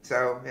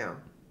 So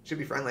should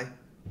be friendly.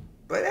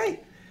 But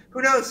hey,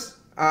 who knows?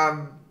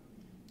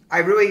 I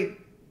really,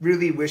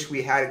 really wish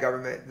we had a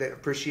government that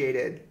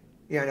appreciated,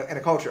 and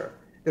a culture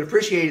that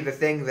appreciated the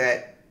thing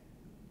that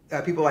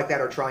people like that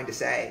are trying to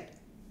say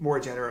more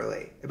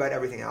generally about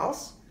everything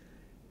else.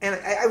 And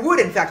I would,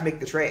 in fact, make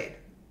the trade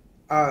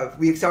of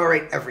we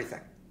accelerate everything.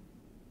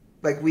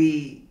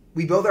 We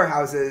build our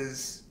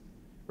houses,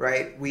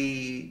 right?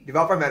 We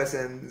develop our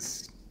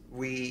medicines.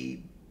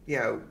 We,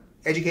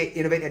 innovate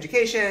in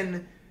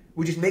education,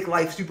 we just make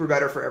life super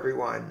better for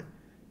everyone.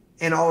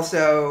 And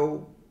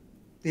also,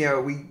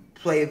 we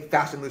play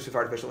fast and loose with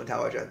artificial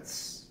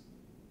intelligence,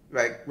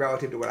 right,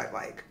 relative to what I'd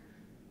like.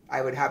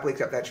 I would happily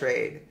accept that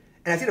trade.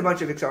 And I've seen a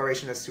bunch of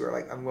accelerationists who are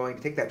like, I'm willing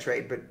to take that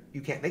trade, but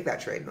you can't make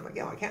that trade. And I'm like,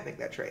 yeah, I can't make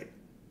that trade.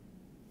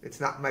 It's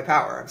not my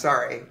power. I'm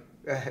sorry.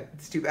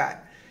 It's too bad.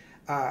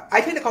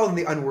 I tend to call them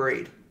the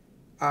unworried,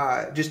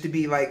 just to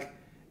be like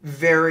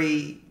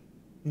very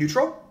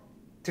neutral,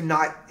 to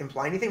not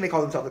imply anything. They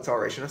call themselves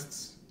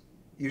accelerationists,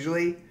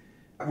 usually,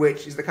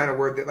 which is the kind of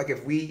word that, like,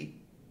 if we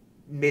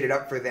made it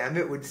up for them,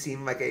 it would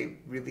seem like a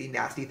really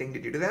nasty thing to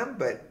do to them,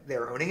 but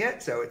they're owning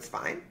it, so it's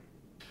fine.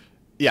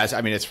 Yes,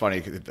 I mean, it's funny.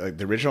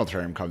 The original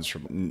term comes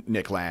from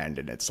Nick Land,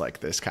 and it's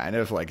like this kind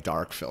of like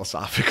dark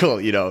philosophical,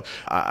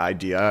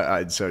 idea.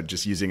 And so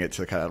just using it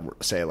to kind of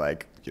say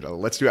like,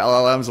 let's do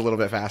LLMs a little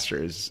bit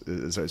faster has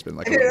always been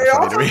like a little bit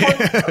funny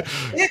to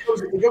me.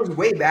 It goes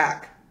way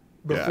back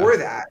before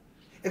that.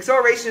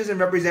 Accelerationism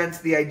represents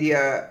the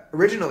idea,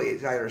 originally,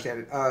 as I understand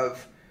it,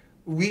 of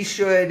we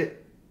should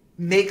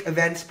make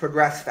events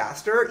progress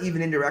faster,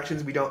 even in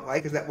directions we don't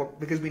like,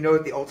 because we know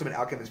that the ultimate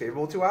outcome is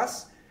favorable to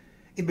us.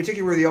 In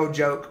particular, the old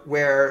joke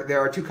where there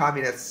are two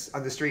communists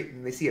on the street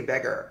and they see a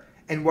beggar,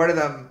 and one of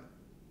them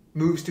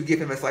moves to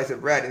give him a slice of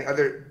bread, and the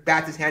other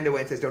bats his hand away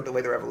and says, "Don't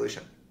delay the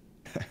revolution."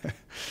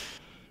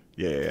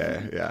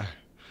 Yeah.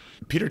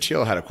 Peter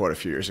Thiel had a quote a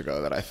few years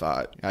ago that I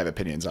thought, I have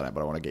opinions on it, but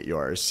I want to get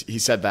yours. He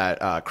said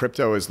that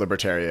crypto is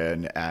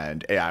libertarian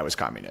and AI was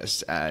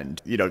communist.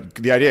 And,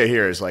 the idea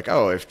here is like,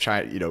 if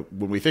China,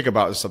 when we think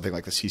about something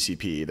like the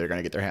CCP, they're going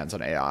to get their hands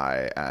on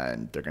AI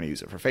and they're going to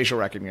use it for facial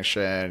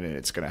recognition, and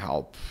it's going to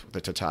help the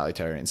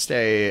totalitarian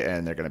state,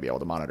 and they're going to be able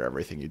to monitor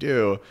everything you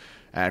do.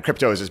 And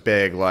crypto is this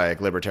big,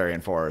 like,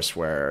 libertarian force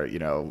where,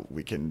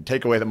 we can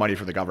take away the money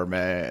from the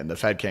government and the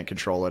Fed can't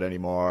control it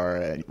anymore.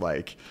 And,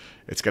 like,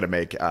 it's going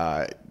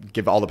to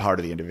give all the power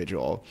to the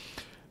individual.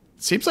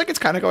 Seems like it's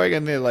kind of going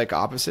in the, like,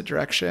 opposite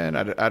direction.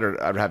 I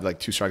would have, like,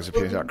 two strong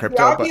opinions about crypto.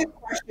 The obvious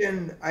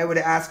question I would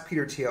ask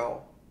Peter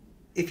Thiel,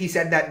 if he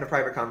said that in a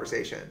private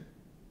conversation,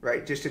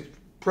 right, just to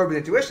probe his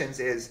intuitions,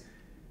 is,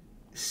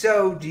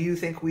 so do you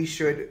think we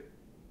should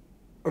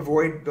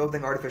avoid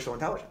building artificial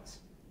intelligence?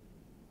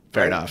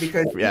 Fair enough.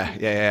 Because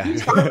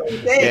he's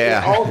constantly saying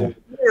that all the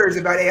fears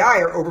about AI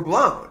are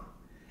overblown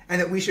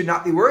and that we should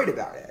not be worried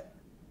about it,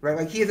 right?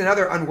 Like, he is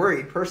another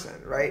unworried person,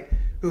 right,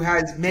 who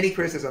has many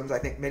criticisms, I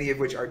think many of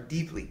which are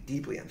deeply,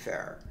 deeply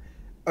unfair,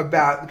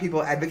 about the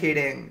people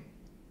advocating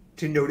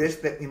to notice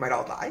that we might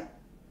all die,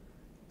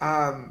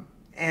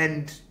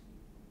 and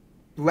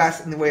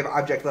less in the way of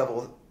object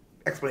level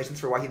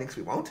explanations for why he thinks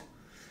we won't.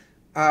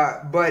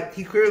 But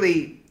he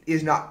clearly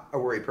is not a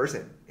worried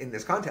person in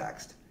this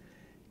context.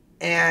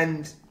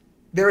 And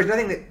there is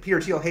nothing that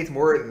Peter Thiel hates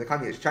more than the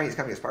Chinese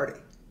Communist Party,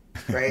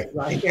 right?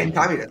 And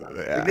communism.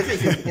 Like, this is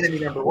his enemy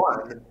number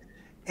one.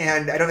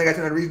 And I don't think that's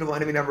an unreasonable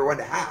enemy number one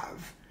to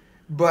have.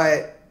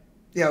 But,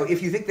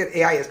 if you think that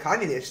AI is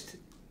communist,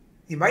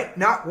 you might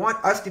not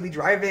want us to be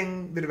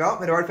driving the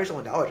development of artificial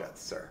intelligence,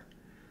 sir.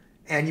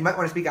 And you might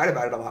want to speak out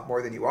about it a lot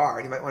more than you are.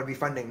 And you might want to be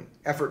funding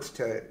efforts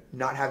to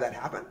not have that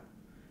happen.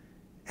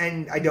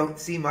 And I don't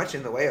see much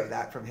in the way of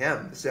that from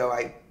him. So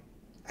I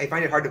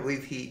find it hard to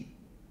believe he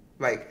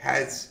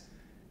has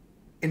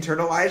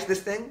internalized this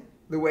thing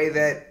the way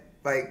that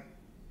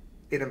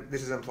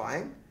this is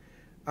implying.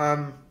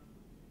 I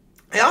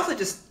also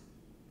just,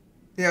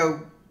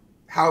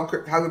 how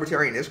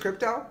libertarian is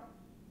crypto?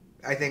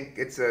 I think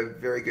it's a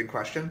very good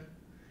question.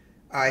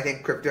 I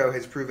think crypto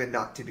has proven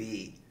not to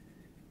be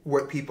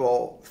what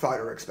people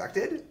thought or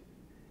expected,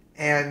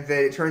 and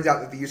that it turns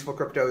out that the useful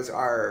cryptos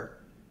are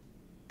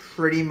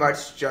pretty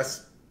much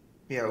just,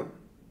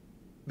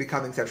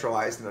 becoming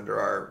centralized and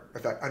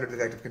under the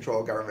effective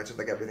control of governments, just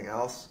like everything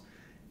else,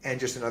 and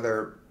just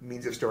another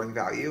means of storing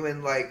value.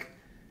 And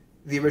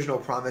the original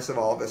promise of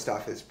all of this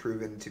stuff has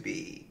proven to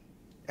be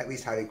at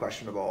least highly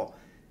questionable,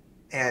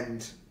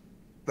 and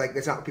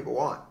it's not what people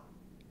want.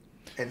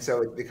 And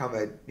so it's become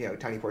a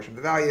tiny portion of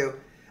the value.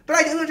 But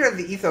I do understand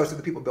the ethos of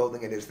the people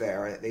building it is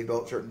there, and they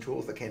built certain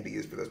tools that can be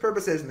used for those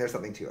purposes, and there's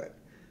something to it.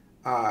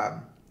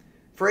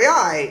 For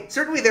AI,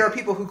 certainly there are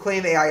people who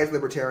claim AI is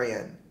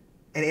libertarian,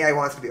 and AI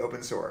wants to be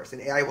open source, and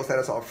AI will set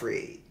us all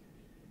free.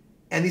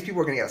 And these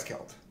people are going to get us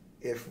killed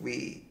if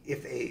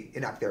they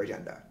enact their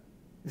agenda.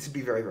 This would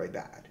be very, very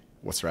bad.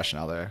 What's the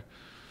rationale there?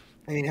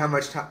 I mean, how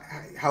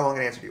long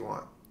an answer do you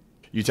want?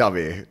 You tell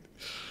me.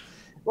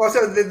 Well,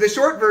 so the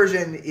short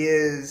version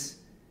is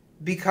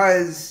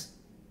because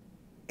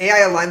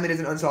AI alignment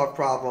is an unsolved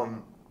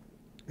problem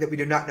that we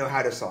do not know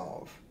how to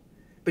solve.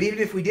 But even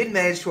if we did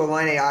manage to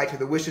align AI to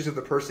the wishes of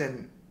the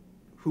person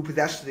who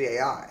possessed the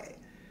AI,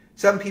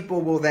 some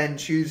people will then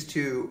choose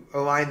to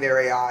align their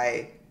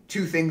AI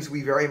to things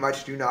we very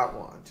much do not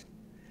want.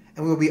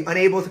 And we will be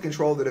unable to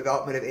control the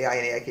development of AI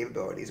and AI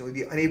capabilities. And we'll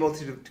be unable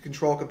to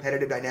control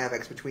competitive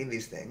dynamics between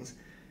these things.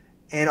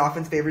 And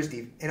offense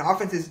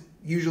is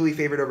usually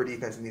favored over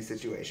defense in these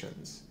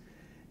situations.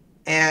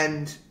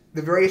 And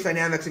the various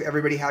dynamics of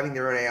everybody having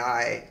their own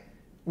AI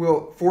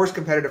will force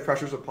competitive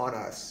pressures upon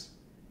us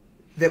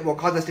that will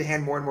cause us to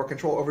hand more and more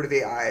control over to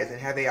the AIs and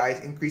have AIs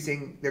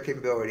increasing their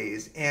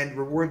capabilities and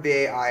reward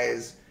the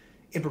AIs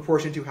in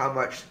proportion to how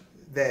much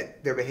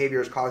that their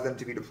behaviors cause them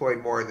to be deployed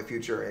more in the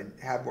future and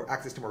have more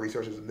access to more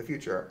resources in the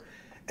future.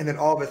 And then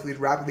all of us lead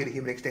rapidly to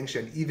human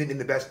extinction, even in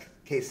the best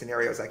case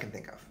scenarios I can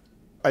think of.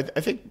 I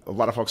think a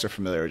lot of folks are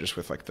familiar just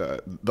with like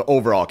the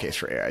overall case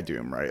for AI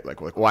doom, right?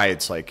 Like why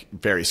it's like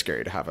very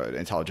scary to have an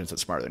intelligence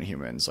that's smarter than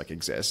humans like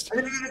exist.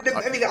 I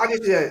mean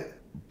obviously the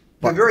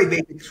very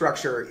basic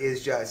structure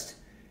is just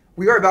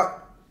we are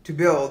about to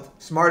build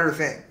smarter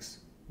things,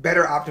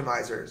 better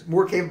optimizers,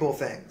 more capable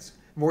things,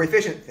 more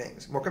efficient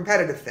things, more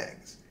competitive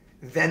things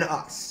than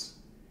us.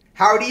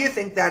 How do you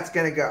think that's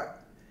going to go?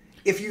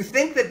 If you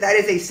think that that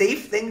is a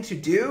safe thing to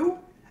do,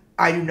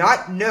 I do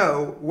not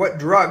know what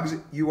drugs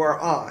you are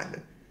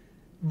on,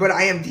 but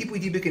I am deeply,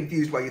 deeply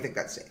confused why you think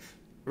that's safe,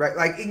 right?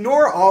 Like,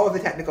 ignore all of the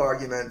technical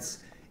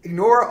arguments,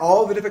 ignore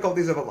all of the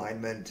difficulties of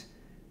alignment,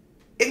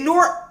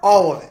 ignore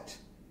all of it.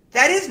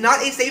 That is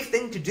not a safe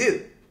thing to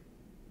do.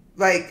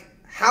 Like,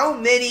 how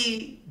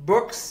many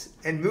books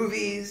and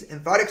movies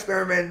and thought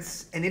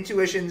experiments and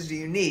intuitions do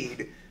you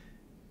need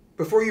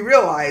before you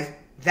realize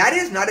that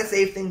is not a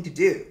safe thing to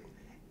do?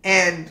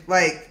 And,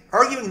 like,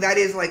 arguing that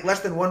is, like,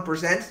 less than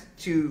 1%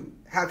 to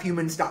have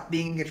humans stop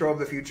being in control of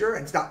the future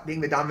and stop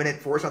being the dominant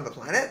force on the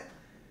planet,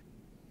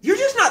 you're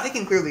just not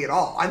thinking clearly at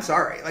all. I'm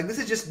sorry. Like, this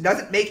is just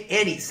doesn't make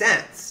any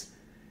sense.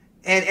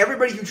 And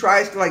everybody who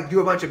tries to, like,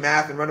 do a bunch of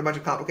math and run a bunch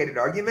of complicated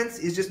arguments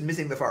is just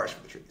missing the forest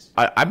for the trees.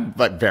 I'm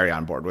like very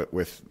on board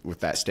with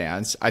that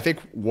stance. I think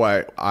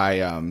what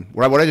I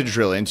wanted to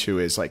drill into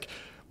is like,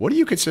 what do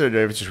you consider the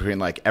difference between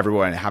like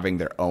everyone having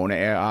their own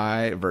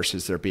AI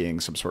versus there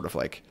being some sort of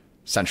like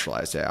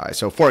centralized AI?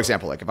 So for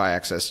example, like if I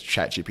access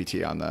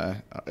ChatGPT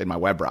in my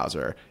web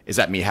browser, is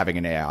that me having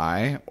an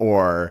AI,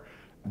 or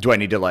do I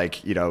need to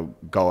like,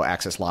 go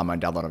access Llama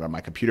and download it on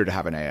my computer to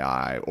have an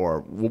AI?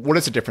 Or what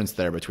is the difference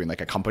there between like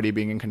a company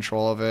being in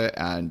control of it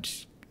and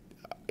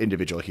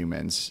individual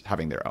humans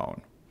having their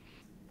own?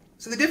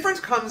 So the difference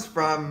comes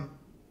from,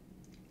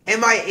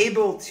 am I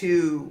able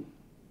to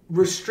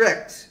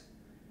restrict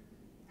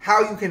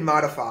how you can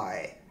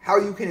modify, how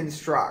you can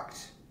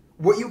instruct,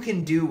 what you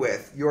can do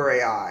with your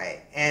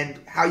AI, and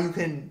how you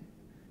can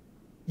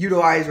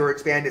utilize or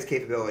expand its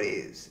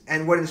capabilities,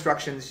 and what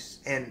instructions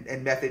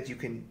and methods you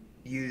can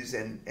use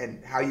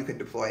and how you can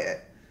deploy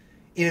it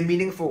in a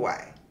meaningful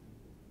way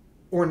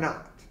or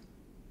not,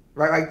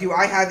 right? Like, do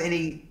I have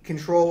any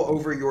control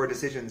over your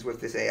decisions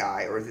with this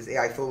AI, or is this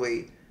AI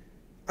fully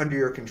under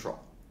your control?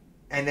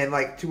 And then,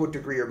 like, to what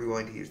degree are we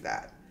willing to use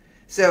that?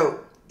 So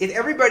if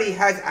everybody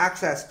has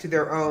access to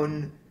their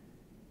own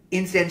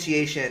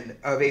instantiation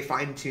of a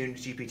fine-tuned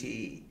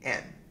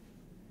GPT-N,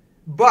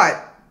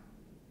 but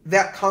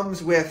that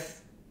comes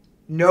with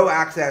no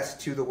access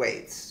to the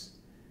weights,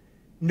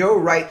 no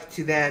right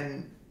to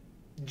then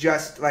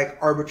just like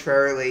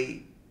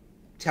arbitrarily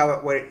tell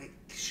it what it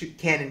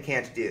can and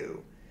can't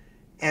do,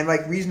 and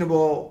like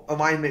reasonable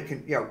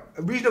alignment,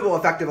 reasonable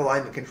effective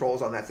alignment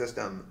controls on that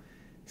system,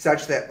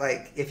 such that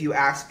like if you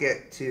ask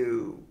it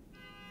to,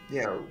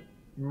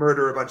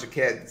 murder a bunch of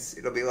kids,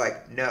 it'll be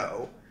like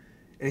no.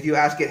 And if you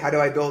ask it, how do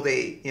I build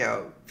a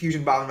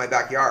fusion bomb in my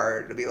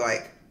backyard, it'll be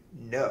like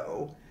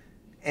no,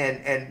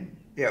 and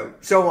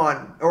so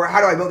on. Or how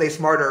do I build a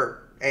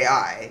smarter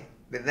AI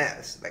than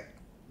this? Like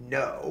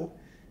no,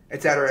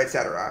 et cetera, et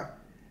cetera.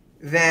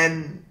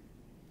 Then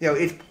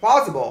it's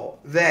plausible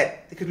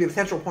that it could be a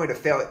central point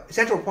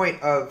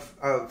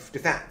of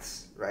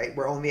defense, right?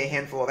 Where only a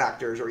handful of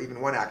actors or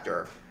even one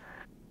actor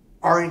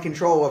are in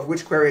control of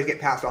which queries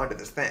get passed on to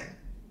this thing.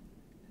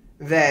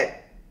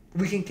 That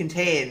we can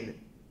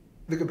contain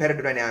the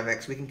competitive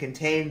dynamics, we can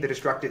contain the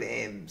destructive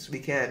aims, we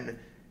can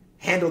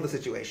handle the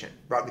situation,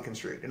 broadly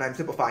construed. And I'm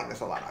simplifying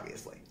this a lot,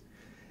 obviously.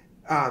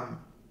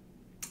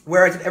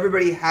 Whereas if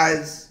everybody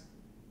has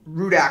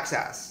root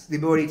access, the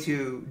ability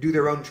to do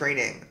their own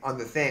training on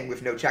the thing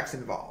with no checks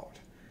involved,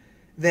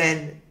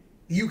 then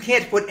you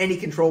can't put any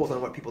controls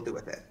on what people do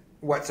with it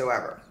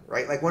whatsoever,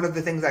 right? Like, one of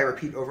the things I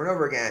repeat over and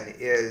over again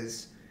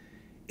is,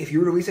 if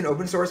you release an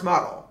open source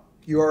model,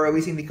 you are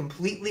releasing the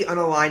completely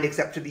unaligned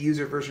except to the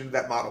user version of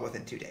that model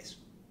within 2 days,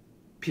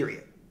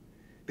 period.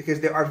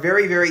 Because there are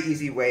very, very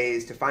easy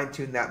ways to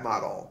fine-tune that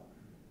model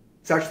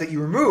such that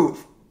you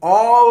remove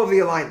all of the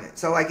alignment.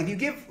 So like if you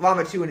give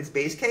Llama 2 in its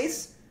base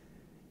case,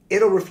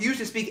 it'll refuse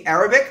to speak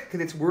Arabic because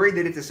it's worried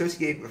that it's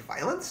associated with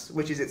violence,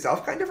 which is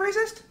itself kind of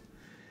racist.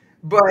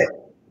 But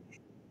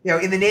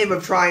in the name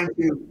of trying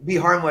to be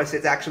harmless,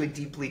 it's actually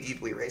deeply,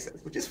 deeply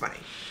racist, which is funny.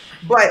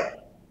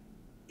 But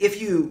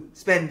if you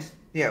spend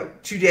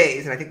 2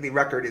 days, and I think the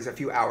record is a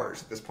few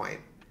hours at this point,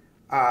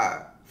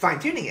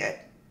 fine-tuning it,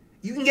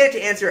 you can get it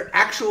to answer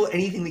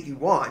anything that you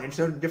want, and it's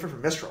no different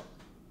from Mistral,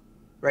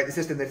 right? The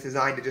system that's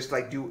designed to just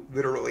like do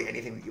literally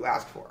anything that you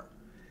ask for.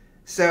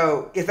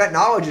 So if that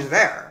knowledge is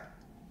there,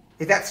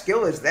 if that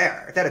skill is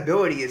there, if that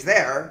ability is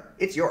there,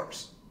 it's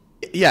yours.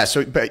 Yeah.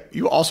 So, but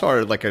you also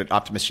are like an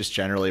optimist just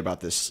generally about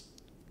this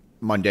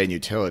mundane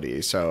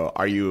utility. So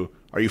are you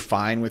Are you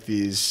fine with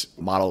these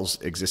models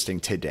existing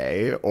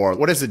today? Or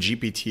what is the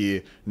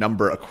GPT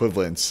number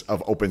equivalence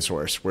of open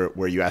source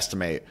where you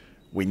estimate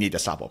we need to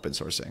stop open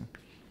sourcing?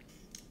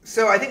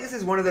 So I think this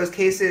is one of those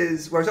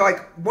cases where,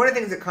 one of the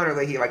things that Connor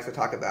Leahy likes to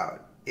talk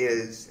about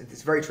is, and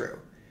it's very true,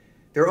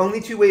 there are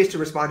only two ways to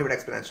respond to an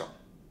exponential.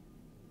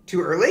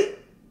 Too early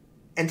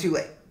and too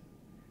late.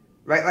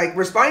 Right? Like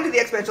responding to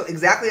the exponential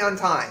exactly on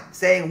time,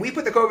 saying we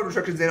put the COVID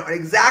restrictions in on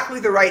exactly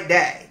the right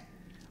day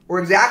or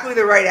exactly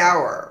the right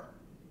hour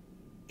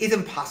is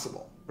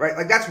impossible, right?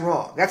 Like that's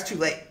wrong. That's too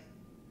late.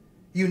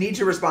 You need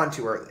to respond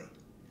too early.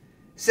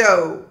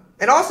 So,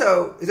 and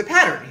also there's a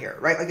pattern here,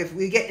 right? Like if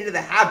we get into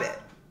the habit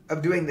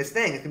of doing this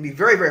thing, it can be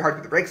very, very hard to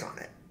put the brakes on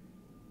it.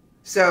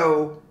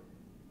 So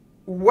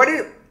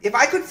if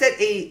I could set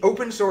a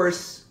open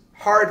source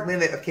hard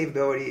limit of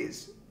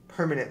capabilities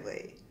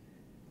permanently,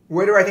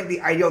 what do I think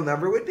the ideal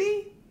number would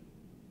be?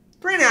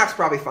 3.5 is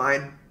probably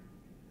fine.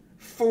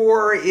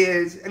 4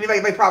 is,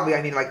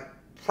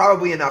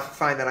 probably enough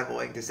fine that I'm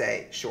willing to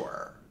say,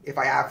 sure, if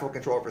I have full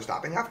control over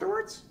stopping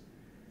afterwards.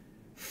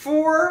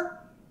 4,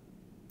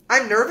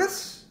 I'm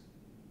nervous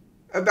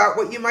about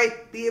what you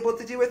might be able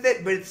to do with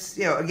it, but it's,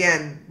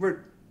 again,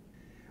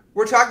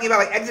 we're talking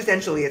about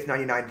existentially it's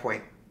 99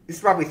 point. It's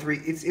probably 3,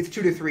 it's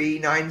 2 to 3,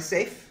 9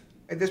 safe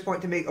at this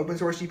point to make open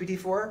source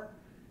GPT-4,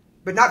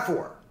 but not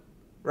 4,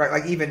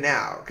 right? Even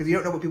now, because you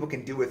don't know what people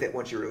can do with it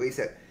once you release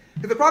it.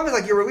 Because the problem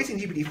is you're releasing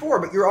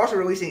GPT-4, but you're also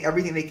releasing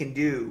everything they can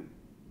do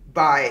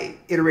by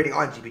iterating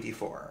on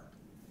GPT-4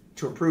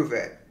 to improve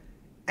it.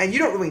 And you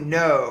don't really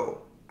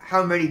know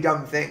how many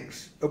dumb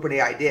things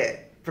OpenAI did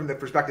from the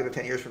perspective of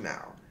 10 years from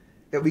now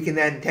that we can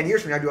then, 10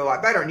 years from now, do a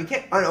lot better. And you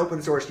can't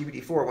un-open source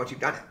GPT-4 once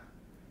you've done it,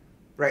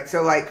 right?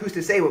 So, who's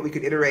to say what we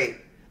could iterate?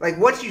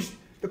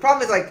 The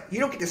problem is, you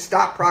don't get to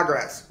stop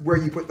progress where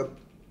you put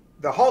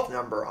the halt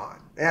number on.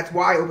 And that's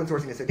why open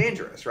sourcing is so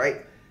dangerous, right?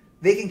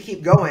 They can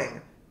keep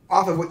going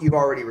off of what you've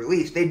already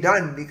released. They've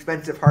done the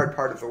expensive, hard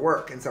part of the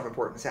work in some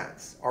important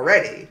sense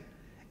already,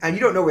 and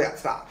you don't know where that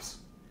stops.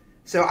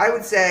 So I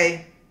would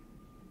say,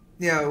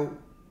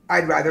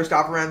 I'd rather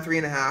stop around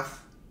 3.5.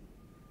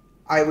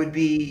 I would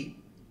be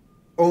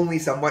only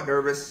somewhat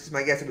nervous, is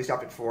my guess, if we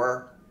stopped at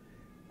 4.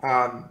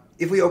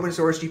 If we open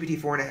source GPT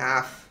 4.5,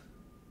 I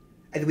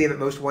think we have at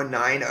most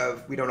 1.9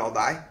 of we don't all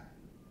die.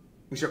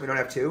 We certainly don't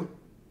have 2.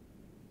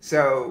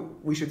 So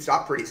we should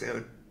stop pretty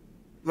soon.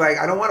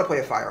 I don't want to play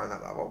a fire on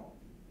that level.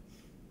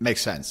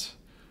 Makes sense.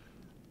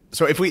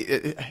 So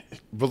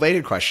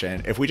related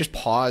question, if we just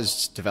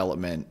paused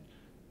development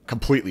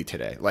completely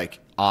today,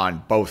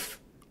 on both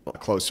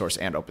closed source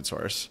and open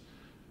source,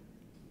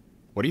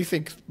 what do you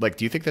think,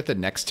 do you think that the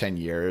next 10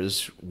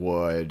 years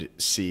would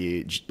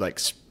see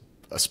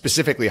a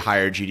specifically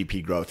higher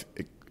GDP growth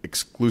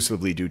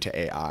exclusively due to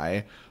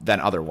AI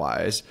than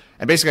otherwise?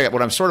 And basically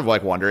what I'm sort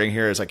of wondering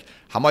here is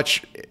how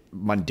much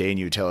mundane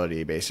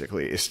utility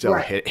basically is still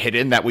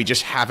hidden that we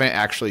just haven't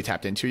actually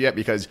tapped into yet,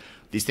 because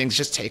these things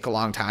just take a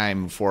long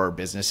time for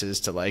businesses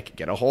to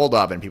get a hold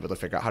of and people to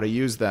figure out how to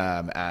use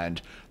them. And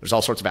there's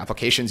all sorts of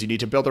applications you need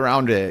to build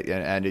around it.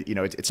 And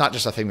it's not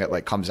just a thing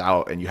that comes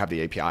out and you have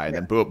the API and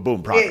then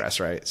boom,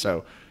 progress, right?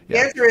 So the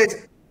answer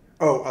is,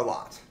 a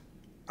lot.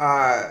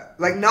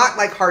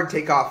 Not hard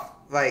takeoff,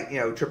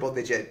 triple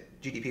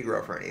digit GDP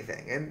growth or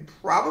anything. And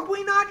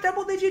probably not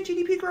double digit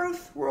GDP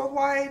growth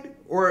worldwide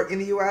or in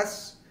the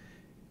US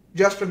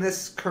just from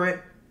this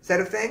current set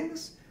of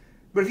things.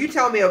 But if you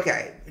tell me,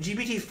 okay,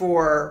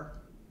 GPT-4,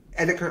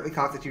 as it currently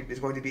constituted, is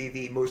going to be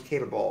the most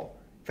capable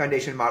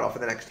foundation model for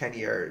the next 10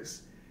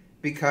 years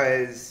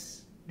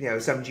because,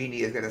 some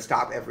genie is going to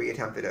stop every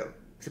attempt at a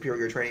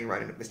superior training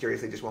run and it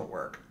mysteriously just won't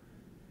work.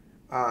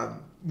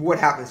 What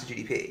happens to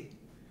GDP?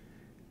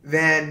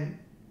 Then,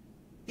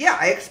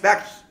 I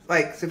expect,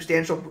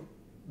 substantial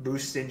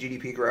boosts in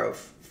GDP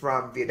growth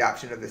from the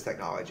adoption of this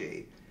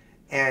technology.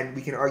 And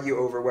we can argue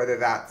over whether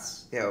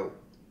that's,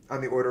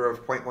 on the order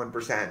of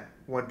 0.1%,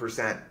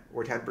 1%,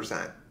 or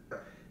 10%.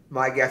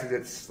 My guess is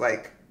it's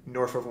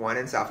north of 1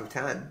 and south of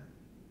 10.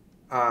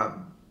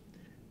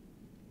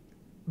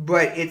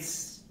 But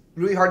it's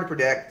really hard to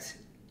predict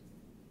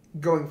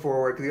going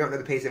forward because you don't know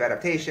the pace of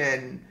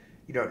adaptation,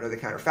 you don't know the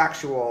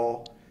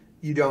counterfactual,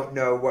 you don't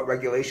know what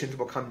regulations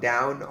will come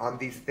down on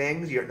these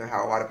things, you don't know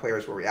how a lot of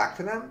players will react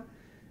to them.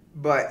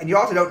 And you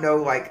also don't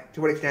know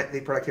to what extent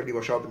the productivity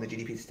will show up in the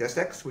GDP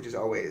statistics, which is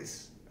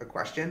always a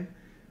question.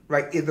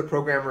 Right? Is the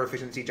programmer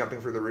efficiency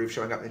jumping through the roof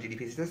showing up in the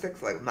GDP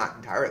statistics? Not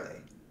entirely.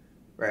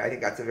 Right? I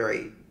think that's a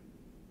very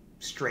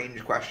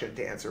strange question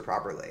to answer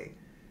properly.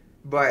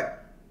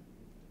 But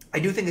I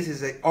do think this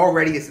is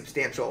already a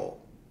substantial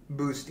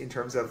boost in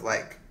terms of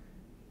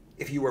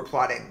if you were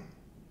plotting,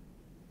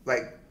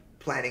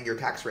 planning your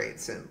tax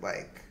rates and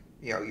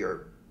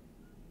your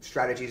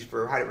strategies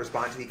for how to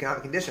respond to the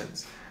economic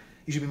conditions.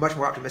 You should be much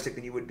more optimistic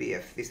than you would be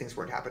if these things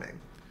weren't happening.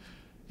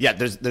 Yeah,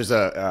 there's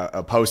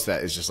a post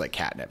that is just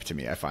catnip to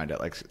me. I find it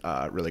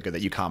really good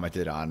that you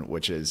commented on,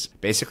 which is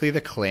basically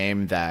the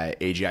claim that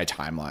AGI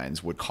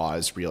timelines would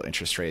cause real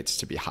interest rates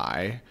to be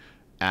high.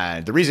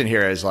 And the reason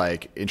here is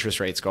like interest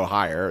rates go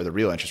higher, or the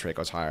real interest rate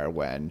goes higher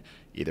when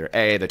either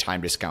A, the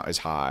time discount is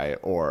high,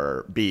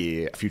 or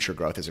B, future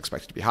growth is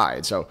expected to be high.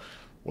 And so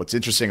what's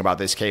interesting about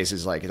this case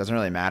is like it doesn't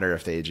really matter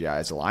if the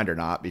AGI is aligned or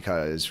not,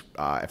 because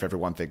if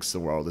everyone thinks the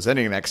world is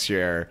ending next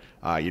year,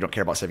 you don't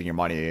care about saving your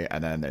money,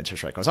 and then the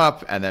interest rate goes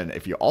up. And then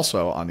if you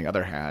also, on the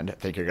other hand,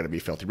 think you're going to be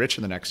filthy rich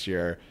in the next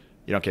year,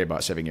 you don't care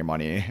about saving your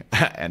money,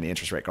 and the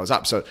interest rate goes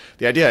up. So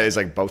the idea is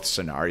like both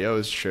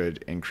scenarios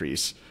should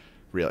increase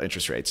real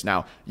interest rates.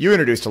 Now, you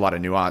introduced a lot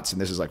of nuance,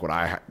 and this is like what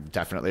I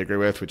definitely agree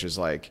with, which is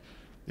like,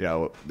 you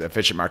know, the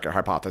efficient market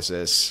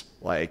hypothesis,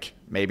 like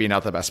maybe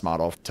not the best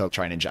model to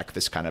try and inject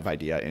this kind of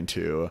idea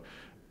into.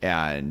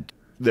 And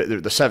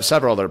the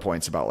several other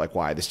points about like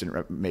why this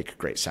didn't make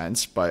great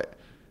sense. But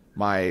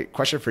my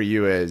question for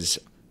you is,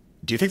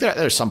 do you think that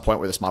there's some point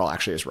where this model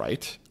actually is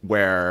right,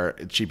 where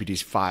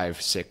GPT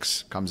 5,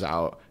 6 comes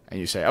out and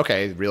you say,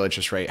 okay, the real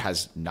interest rate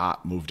has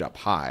not moved up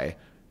high,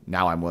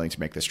 now I'm willing to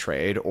make this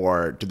trade?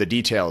 Or do the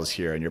details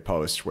here in your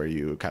post where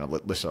you kind of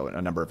list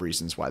a number of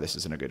reasons why this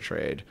isn't a good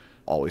trade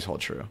always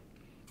hold true?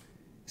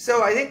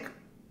 So I think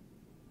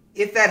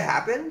if that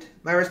happened,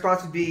 my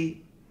response would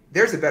be,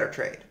 there's a better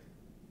trade.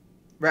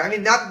 Right? I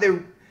mean,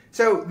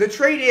 so the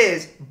trade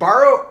is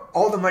borrow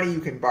all the money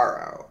you can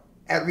borrow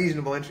at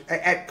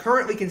at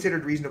currently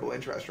considered reasonable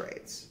interest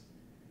rates,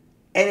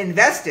 and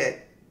invest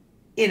it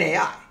in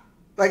AI.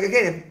 Like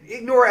again,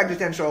 ignore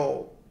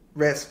existential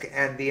risk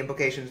and the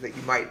implications that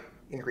you might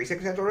increase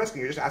existential risk,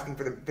 and you're just asking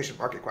for the efficient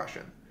market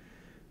question,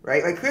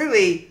 right? Like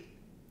clearly,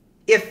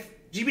 if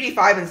GPT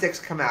 5 and 6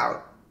 come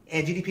out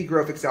and GDP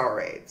growth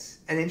accelerates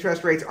and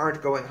interest rates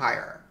aren't going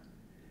higher,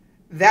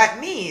 that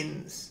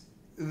means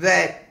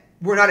that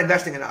we're not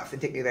investing enough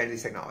in taking advantage of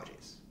these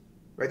technologies,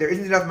 right? There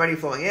isn't enough money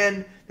flowing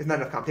in. There's not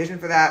enough competition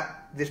for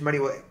that. This money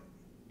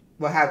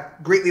will have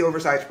greatly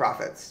oversized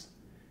profits.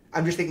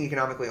 I'm just thinking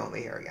economically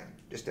only here again,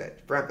 just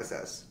for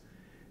emphasis.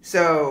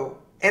 So,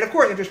 and of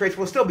course, interest rates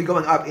will still be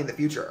going up in the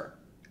future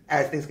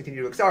as things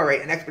continue to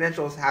accelerate, and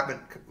exponentials happen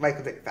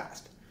likely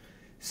fast.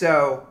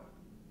 So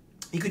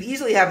you could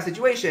easily have a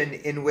situation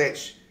in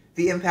which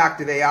the impact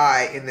of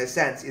AI in this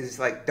sense is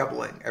like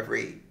doubling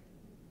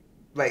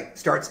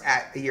starts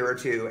at a year or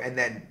two, and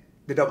then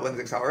the doublings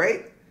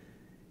accelerate.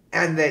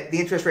 And that the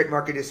interest rate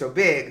market is so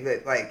big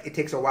that like it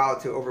takes a while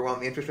to overwhelm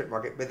the interest rate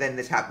market, but then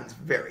this happens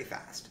very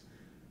fast.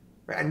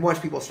 Right? And once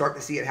people start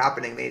to see it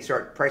happening, they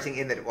start pricing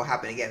in that it will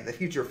happen again in the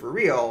future for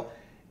real,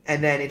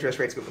 and then interest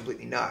rates go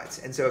completely nuts.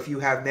 And so if you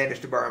have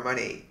managed to borrow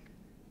money,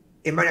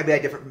 it might not be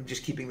that different from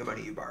just keeping the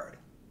money you borrowed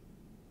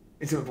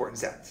in some important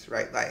sense,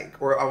 right?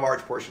 Like, or a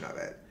large portion of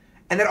it.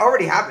 And that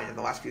already happened in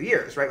the last few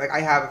years, right? Like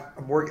I have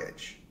a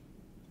mortgage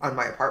on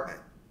my apartment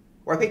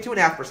where I pay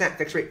 2.5%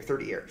 fixed rate for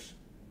 30 years.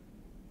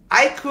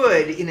 I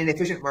could, in an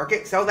efficient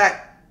market, sell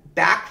that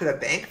back to the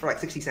bank for like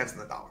 60 cents on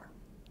the dollar,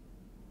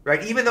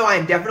 right? Even though I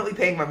am definitely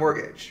paying my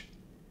mortgage,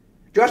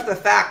 just the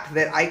fact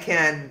that I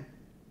can,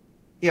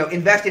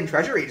 invest in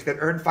treasuries that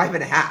earn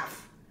 5.5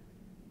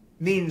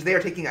 means they are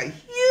taking a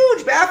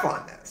huge bath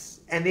on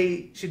this, and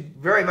they should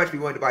very much be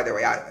willing to buy their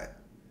way out of it.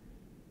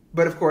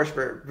 But of course,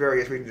 for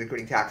various reasons,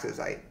 including taxes,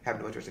 I have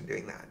no interest in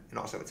doing that, and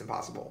also it's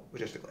impossible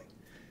logistically.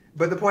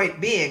 But the point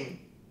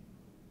being,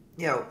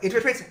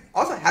 interest rates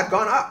also have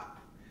gone up.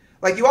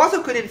 Like, you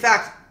also could, in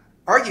fact,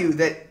 argue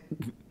that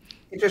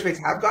interest rates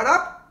have gone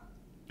up.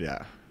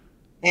 Yeah.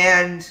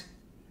 And,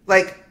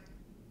 like,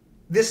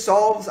 this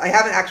solves, I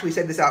haven't actually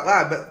said this out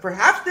loud, but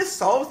perhaps this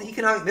solves the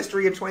economic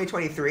mystery of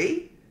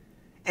 2023,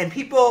 and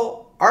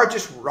people are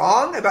just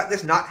wrong about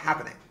this not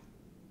happening,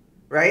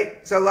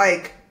 right? So,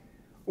 like,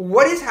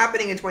 what is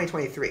happening in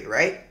 2023,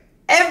 right?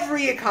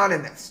 Every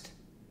economist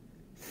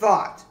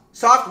thought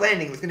soft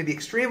landing was going to be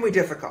extremely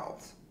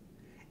difficult.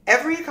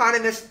 Every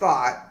economist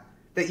thought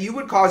that you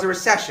would cause a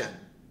recession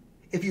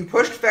if you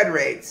pushed Fed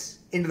rates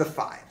into the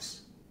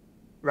 5s,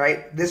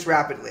 right? This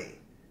rapidly,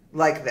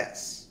 like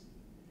this.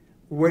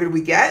 What did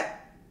we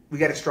get? We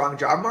got a strong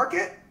job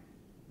market.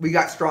 We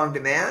got strong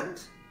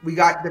demand. We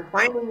got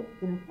declining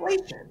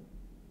inflation,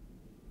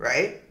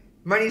 right?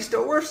 Money's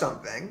still worth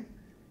something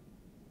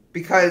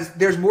because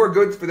there's more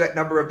goods for that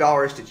number of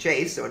dollars to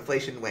chase, so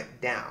inflation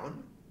went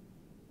down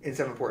in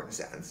some important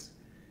sense.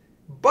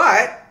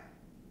 But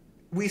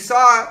we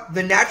saw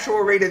the natural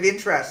rate of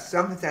interest, in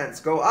some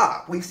sense, go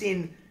up. We've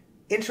seen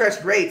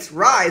interest rates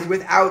rise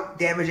without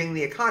damaging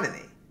the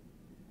economy.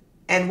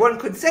 And one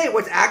could say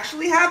what's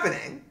actually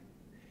happening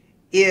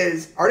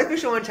is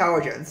artificial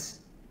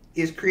intelligence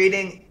is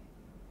creating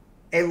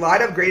a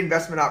lot of great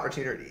investment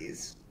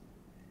opportunities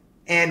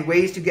and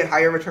ways to get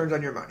higher returns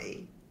on your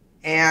money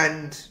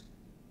and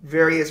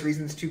various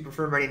reasons to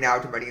prefer money now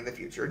to money in the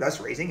future, thus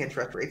raising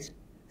interest rates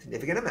a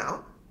significant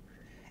amount.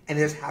 And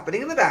this is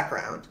happening in the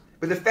background.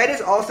 But the Fed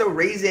is also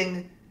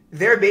raising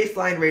their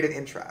baseline rate of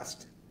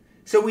interest.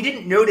 So we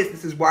didn't notice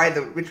this is why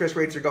the interest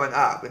rates are going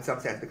up in some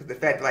sense, because the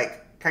Fed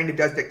kind of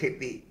does dictate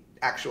the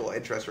actual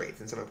interest rates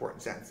in some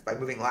important sense by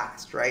moving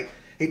last, right?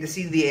 They hate to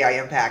see the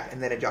AI impact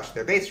and then adjust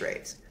their base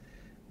rates.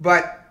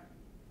 But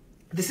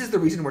this is the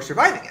reason we're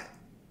surviving it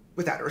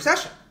without a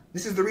recession,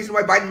 This is the reason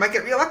why Biden might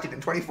get reelected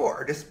in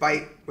 24,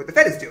 despite what the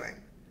Fed is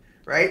doing,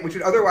 right? Which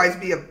would otherwise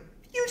be a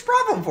huge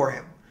problem for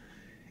him,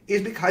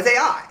 is because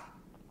AI,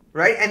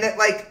 right? And that,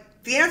 like,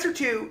 the answer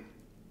to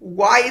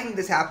why isn't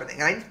this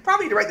happening, and I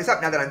probably need to write this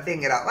up now that I'm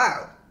thinking it out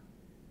loud,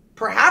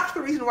 perhaps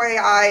the reason why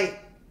AI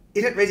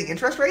isn't raising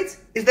interest rates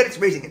is that it's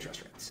raising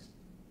interest rates.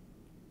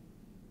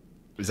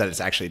 Is that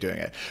it's actually doing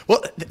it?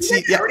 Well,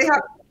 see,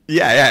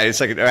 yeah, it's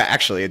like,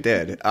 actually it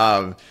did.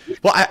 Well,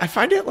 I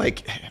find it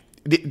like,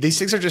 these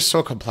things are just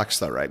so complex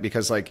though, right?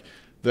 Because like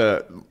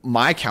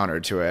my counter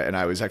to it, and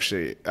I was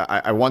actually,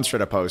 I once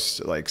read a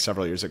post like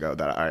several years ago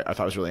that I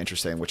thought was really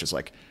interesting, which is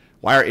like,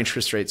 why are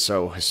interest rates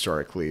so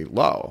historically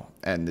low?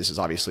 And this is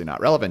obviously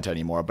not relevant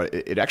anymore, but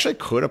it actually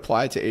could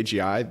apply to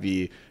AGI,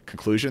 the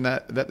conclusion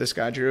that this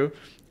guy drew.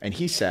 And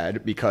he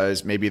said,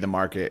 because maybe the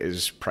market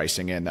is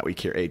pricing in that we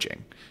cure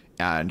aging.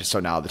 And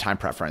so now the time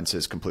preference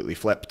is completely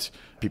flipped.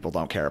 People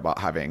don't care about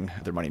having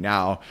their money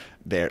now.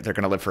 They're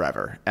going to live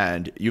forever.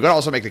 And you could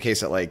also make the case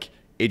that like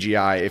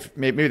AGI, if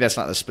maybe that's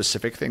not the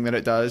specific thing that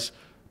it does,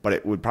 but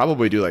it would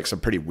probably do like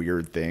some pretty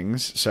weird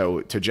things.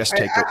 So to just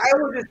take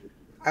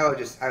I will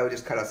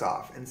just cut us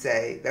off and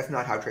say that's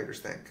not how traders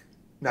think.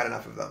 Not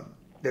enough of them.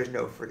 There's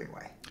no freaking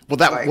way.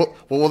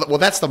 Well,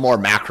 that's the more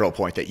macro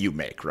point that you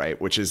make,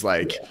 right? Which is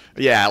like,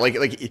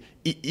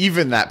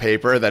 even that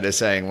paper that is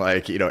saying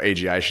like,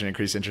 AGI should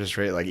increase interest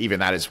rate, like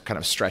even that is kind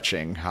of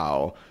stretching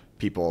how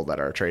people that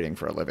are trading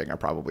for a living are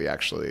probably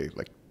actually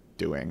like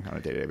doing on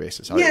a day-to-day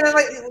basis. Like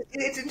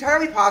it's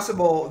entirely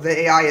possible that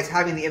AI is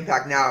having the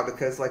impact now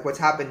because like what's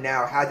happened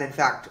now has in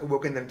fact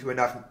awoken them to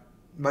enough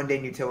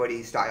mundane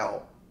utility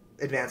style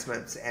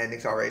advancements and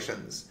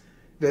accelerations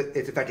that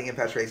it's affecting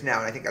interest rates now.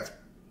 And I think that's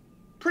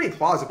pretty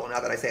plausible now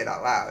that I say it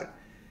out loud.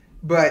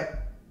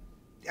 But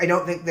I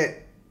don't think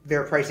that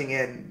they're pricing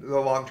in the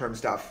long-term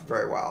stuff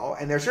very well.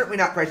 And they're certainly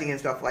not pricing in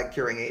stuff like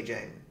curing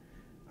aging.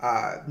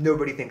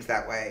 Nobody thinks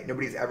that way.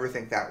 Nobody's ever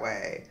think that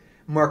way.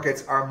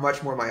 Markets are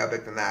much more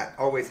myopic than that,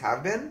 always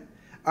have been.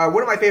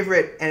 One of my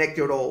favorite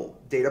anecdotal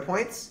data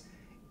points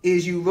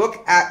is you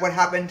look at what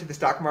happened to the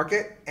stock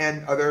market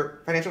and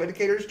other financial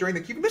indicators during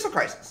the Cuban Missile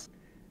Crisis,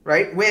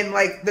 right? When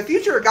like the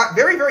future got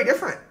very, very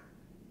different.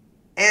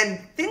 And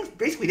things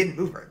basically didn't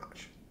move very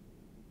much,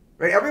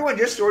 right? Everyone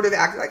just sort of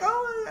acted like,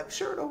 oh, I'm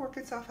sure it'll work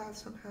itself out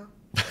somehow.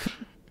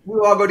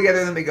 We'll all go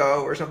together, then we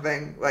go, or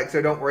something. Like,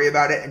 so don't worry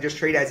about it and just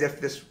trade as if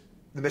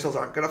the missiles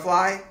aren't going to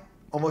fly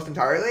almost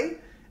entirely.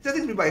 So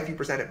things move by a few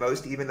percent at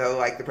most, even though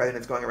like the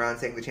president's going around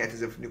saying the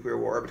chances of nuclear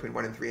war are between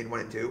 1 in 3 and 1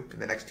 in 2 in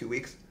the next 2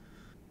 weeks.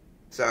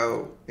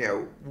 So,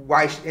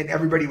 why? And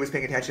everybody was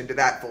paying attention to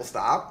that full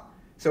stop.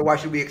 So why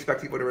should we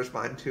expect people to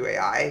respond to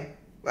AI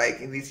like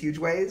in these huge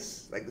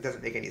ways? Like it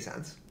doesn't make any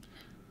sense.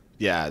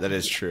 Yeah, that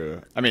is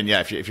true. I mean,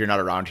 yeah, if you're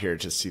not around here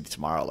to see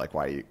tomorrow, like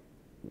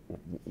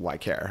why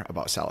care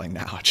about selling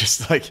now?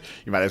 Just like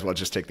you might as well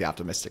just take the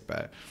optimistic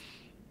bet.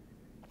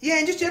 Yeah,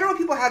 and just generally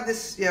people have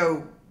this,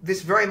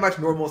 this very much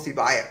normalcy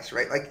bias,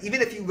 right? Like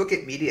even if you look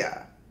at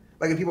media,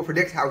 like if people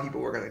predict how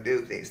people were going to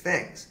do these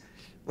things,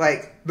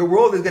 like the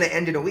world is going to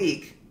end in a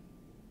week,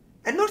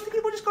 and most of the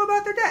people just go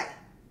about their day,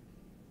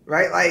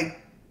 right? Like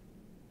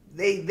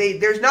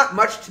there's not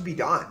much to be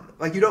done.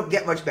 Like you don't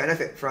get much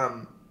benefit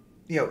from,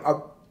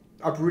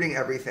 uprooting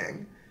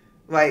everything.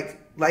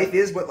 Like life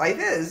is what life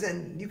is,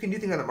 and you can do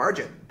things on the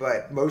margin,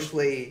 but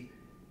mostly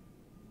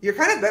you're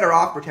kind of better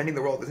off pretending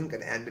the world isn't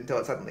going to end until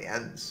it suddenly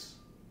ends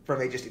from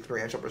a just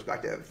experiential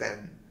perspective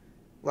than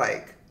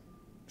like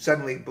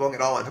suddenly blowing it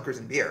all on hookers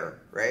and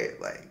beer,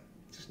 right? Like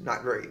it's just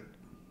not a very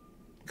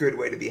good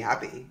way to be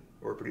happy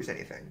or produce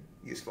anything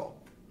useful.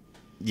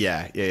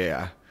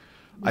 Yeah.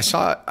 I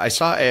saw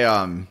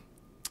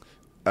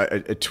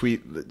a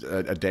tweet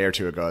a day or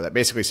two ago that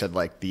basically said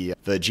like the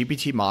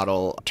GPT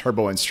model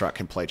Turbo Instruct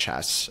can play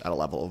chess at a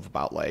level of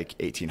about like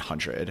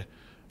 1800.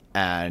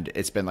 And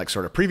it's been like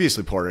sort of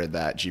previously reported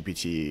that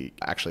GPT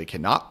actually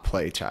cannot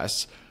play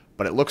chess,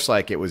 but it looks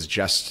like it was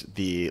just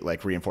the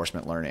like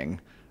reinforcement learning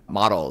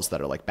models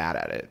that are like bad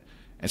at it.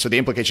 And so the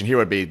implication here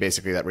would be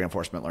basically that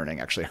reinforcement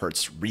learning actually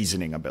hurts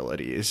reasoning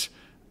abilities.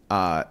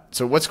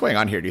 So what's going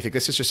on here? Do you think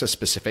this is just a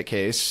specific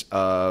case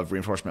of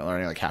reinforcement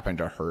learning like happened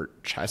to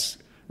hurt chess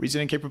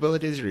reasoning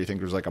capabilities, or do you think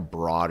there's like a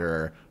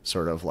broader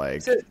sort of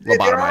like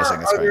lobotomizing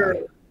that's going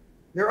on?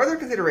 There are other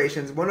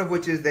considerations, one of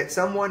which is that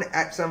someone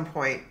at some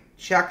point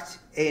checked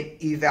an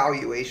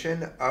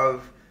evaluation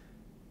of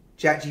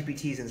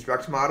ChatGPT's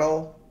Instruct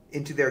model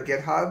into their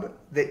GitHub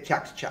that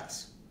checked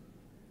chess.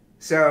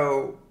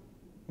 So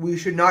we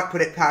should not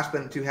put it past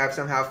them to have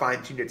somehow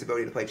fine-tuned its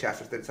ability to play chess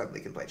so that it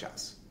suddenly can play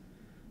chess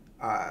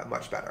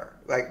much better.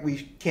 Like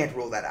we can't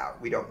rule that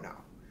out. We don't know.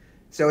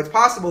 So it's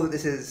possible that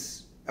this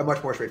is a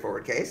much more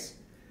straightforward case.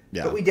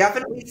 Yeah. But we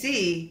definitely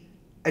see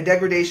a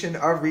degradation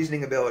of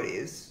reasoning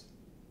abilities,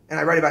 and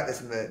I write about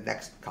this in the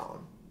next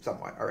column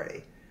somewhat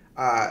already,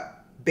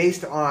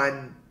 based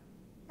on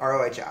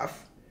RLHF.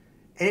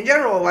 And in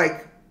general,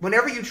 like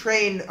whenever you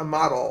train a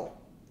model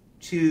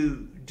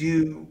to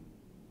do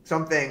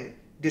something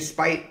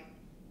despite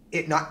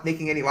it not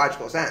making any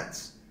logical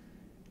sense,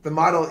 the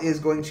model is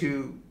going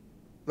to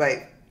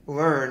like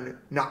learn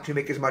not to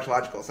make as much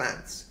logical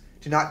sense,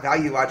 to not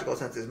value logical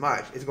sense as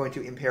much, is going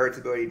to impair its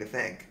ability to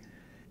think.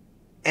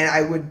 And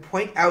I would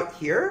point out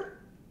here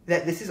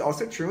that this is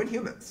also true in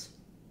humans,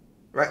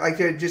 right? Like,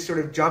 to just sort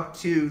of jump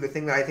to the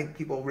thing that I think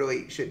people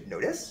really should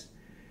notice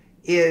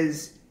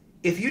is,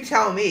 if you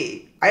tell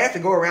me I have to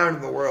go around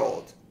in the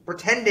world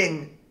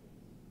pretending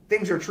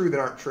things are true that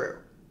aren't true,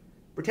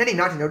 pretending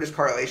not to notice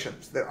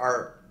correlations that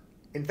are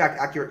in fact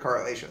accurate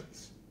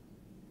correlations,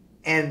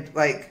 and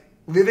like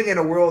living in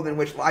a world in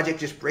which logic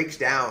just breaks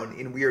down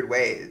in weird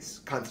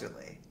ways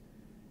constantly,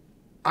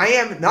 I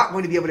am not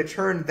going to be able to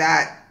turn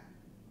that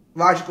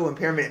logical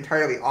impairment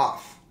entirely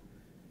off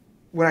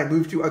when I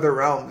move to other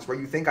realms where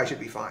you think I should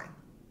be fine.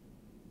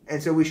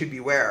 And so we should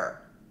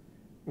beware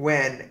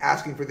when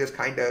asking for this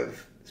kind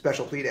of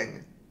special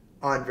pleading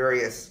on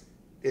various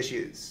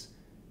issues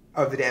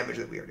of the damage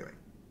that we are doing.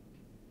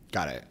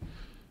 Got it.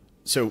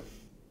 So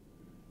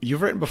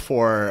you've written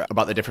before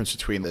about the difference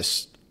between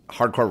this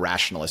hardcore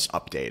rationalist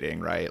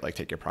updating, right? Like,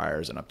 take your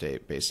priors and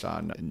update based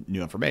on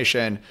new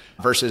information,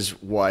 versus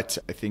what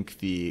I think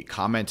the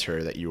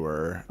commenter that you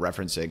were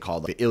referencing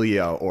called the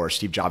Ilya or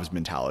Steve Jobs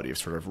mentality of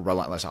sort of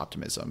relentless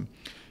optimism.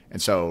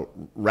 And so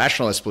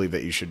rationalists believe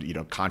that you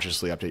should,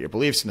 consciously update your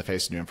beliefs in the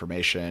face of new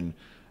information,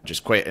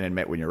 just quit and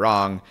admit when you're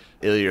wrong.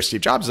 Ilya or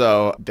Steve Jobs,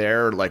 though,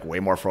 they're like way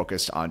more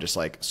focused on just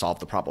like solve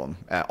the problem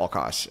at all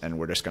costs. And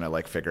we're just going to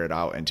like figure it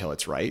out until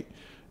it's right.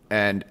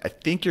 And I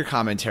think your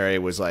commentary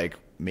was like,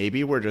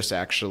 maybe we're just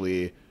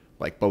actually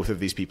like both of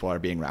these people are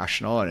being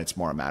rational, and it's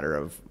more a matter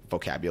of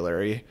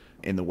vocabulary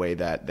in the way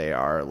that they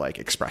are like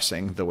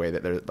expressing the way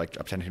that they're like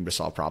attempting to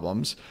solve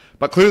problems.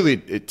 But clearly,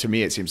 to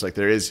me, it seems like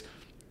there is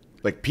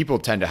like people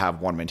tend to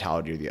have one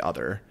mentality or the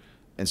other.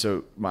 And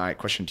so my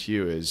question to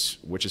you is,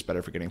 which is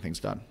better for getting things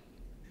done?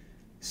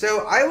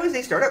 So I was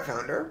a startup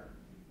founder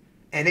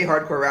and a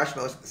hardcore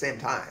rationalist at the same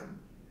time,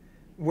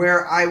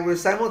 where I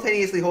was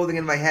simultaneously holding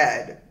in my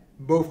head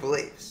both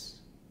beliefs,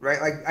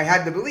 right? Like, I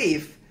had the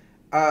belief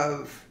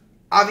of,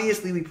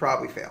 obviously we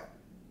probably fail,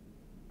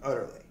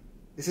 utterly.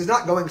 This is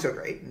not going so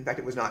great. In fact,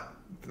 it was not,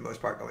 for the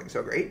most part, going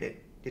so great.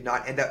 It did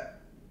not end up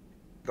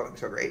going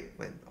so great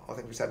when all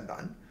things were said and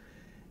done.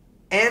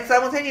 And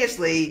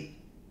simultaneously,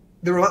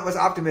 the relentless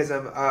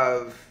optimism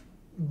of,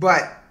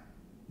 but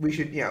we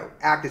should,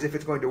 act as if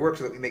it's going to work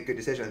so that we make good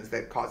decisions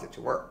that cause it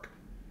to work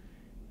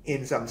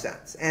in some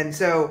sense. And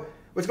so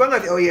what's going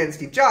on with Ilya and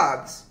Steve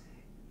Jobs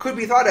could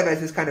be thought of as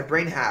this kind of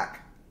brain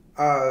hack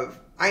of,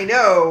 I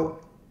know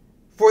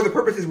for the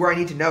purposes where I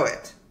need to know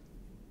it,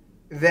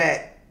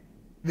 that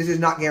this is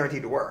not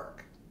guaranteed to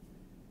work.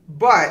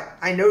 But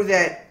I know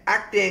that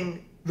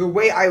acting the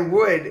way I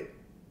would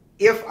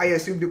if I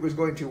assumed it was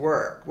going to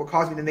work will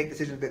cause me to make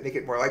decisions that make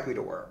it more likely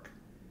to work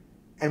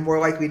and more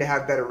likely to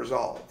have better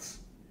results.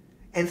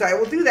 And so I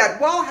will do that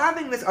while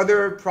having this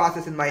other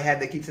process in my head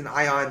that keeps an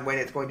eye on when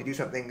it's going to do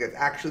something that's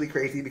actually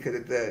crazy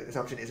because the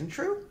assumption isn't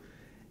true,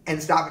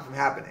 and stop it from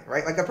happening,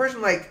 right? Like a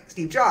person like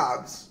Steve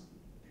Jobs,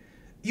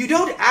 you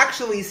don't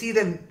actually see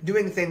them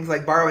doing things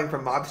like borrowing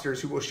from mobsters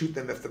who will shoot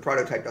them if the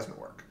prototype doesn't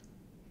work.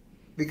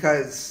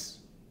 Because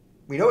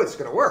we know it's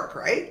going to work,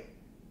 right?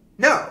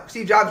 No,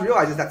 Steve Jobs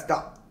realizes that's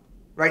dumb,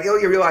 right?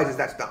 Ilya realizes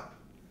that's dumb.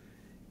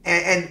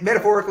 And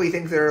metaphorically,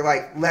 things that are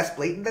like less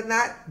blatant than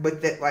that,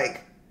 but that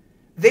like,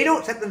 they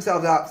don't set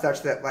themselves up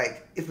such that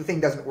like, if the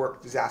thing doesn't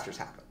work, disasters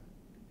happen.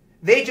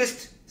 They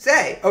just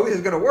say, oh, this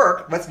is going to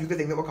work, let's do the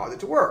thing that will cause it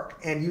to work,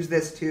 and use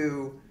this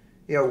to,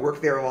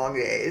 work their long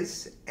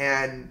days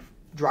and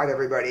drive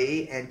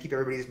everybody and keep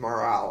everybody's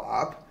morale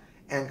up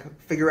and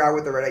figure out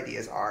what the right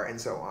ideas are and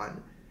so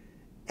on.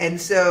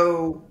 And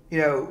so,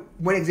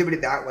 when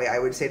exhibited that way, I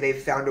would say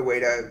they've found a way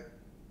to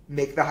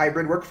make the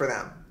hybrid work for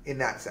them in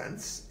that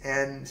sense.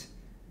 And,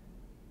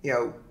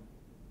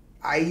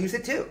 I use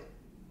it too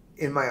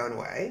in my own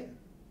way.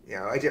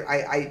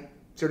 I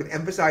sort of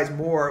emphasize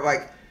more,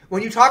 like,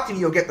 when you talk to me,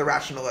 you'll get the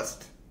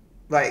rationalist,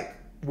 like,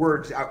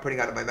 words putting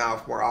out of my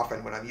mouth more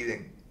often when I'm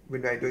doing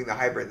the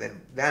hybrid than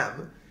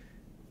them.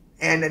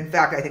 And in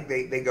fact, I think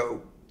they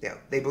go,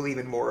 they believe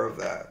in more of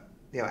the,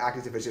 act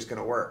as if it's just going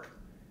to work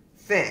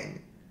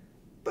thing.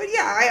 But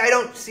yeah, I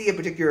don't see a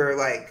particular,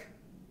 like,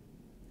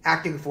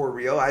 acting for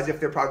real as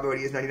if their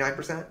probability is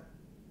 99%.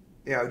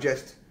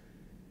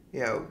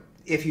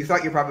 If you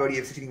thought your probability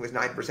of succeeding was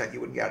 9%, you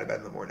wouldn't get out of bed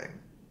in the morning.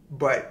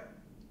 But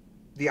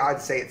the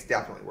odds say it's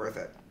definitely worth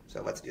it.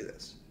 So let's do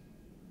this.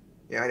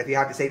 And if you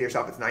have to say to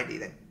yourself it's 90,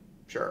 then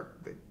sure.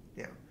 But,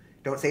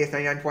 don't say it's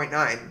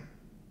 99.9,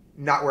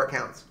 not where it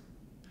counts.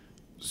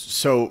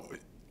 So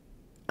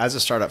as a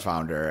startup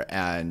founder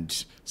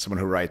and someone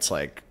who writes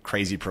like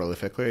crazy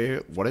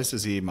prolifically, what is the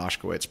Zvi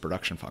Mowshowitz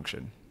production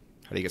function?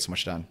 How do you get so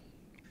much done?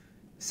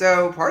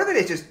 So part of it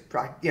is just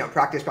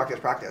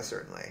practice,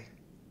 certainly.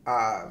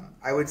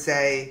 I would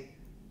say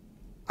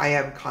I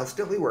am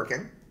constantly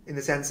working in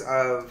the sense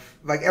of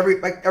like every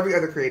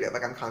other creative,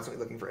 like I'm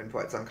constantly looking for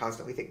inputs. I'm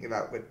constantly thinking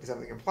about what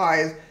something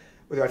implies,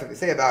 what do I have to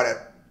say about it.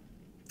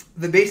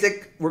 The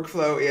basic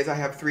workflow is I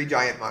have 3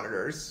 giant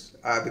monitors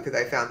because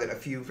I found that a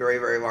few very,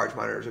 very large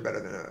monitors are better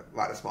than a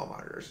lot of small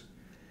monitors.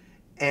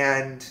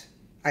 And,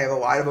 I have a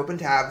lot of open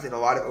tabs in a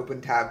lot of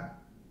open tab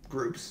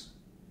groups,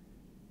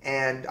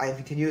 and I'm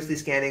continuously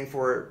scanning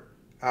for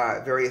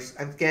various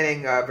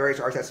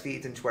RSS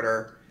feeds and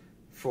Twitter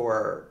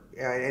for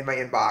in my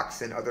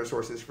inbox and other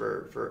sources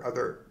for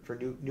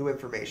new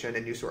information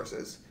and new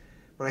sources.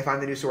 When I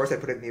find the new source, I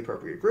put it in the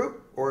appropriate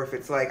group, or if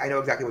it's like I know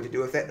exactly what to do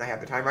with it and I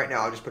have the time right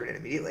now, I'll just put it in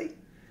immediately.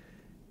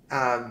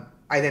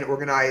 I then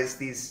organize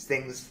these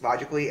things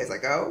logically as I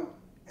go,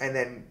 and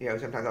then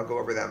sometimes I'll go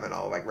over them and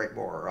I'll like write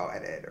more or I'll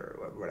edit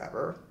or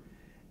whatever.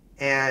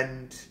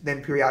 And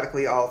then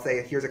periodically I'll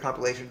say, here's a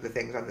compilation of the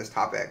things on this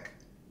topic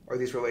or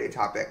these related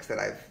topics that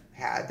I've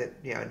had that,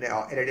 and then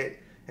I'll edit it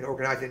and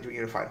organize it into a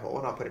unified whole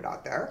and I'll put it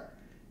out there.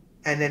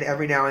 And then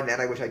every now and then,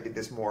 I wish I did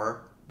this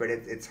more, but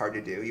it's hard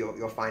to do.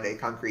 You'll find a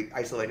concrete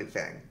isolated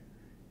thing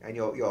and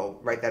you'll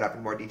write that up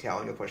in more detail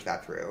and you'll push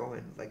that through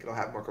and like it'll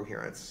have more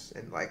coherence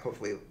and like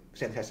hopefully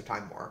stand the test of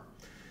time more.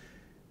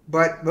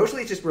 But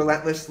mostly it's just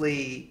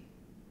relentlessly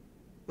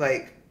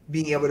like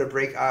being able to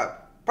break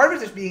up. Part of it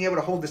is just being able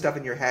to hold the stuff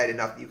in your head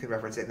enough that you can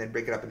reference it and then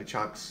break it up into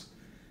chunks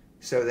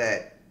so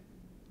that,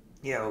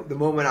 the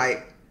moment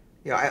I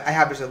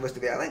have just a list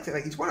of AI links and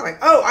like each one I'm like,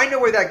 oh, I know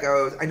where that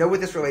goes. I know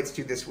what this relates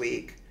to this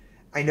week.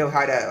 I know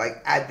how to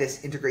like add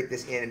this, integrate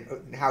this in,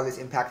 and how this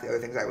impacts the other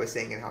things I was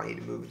saying and how I need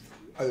to move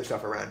other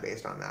stuff around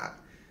based on that.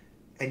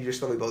 And you just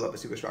slowly build up a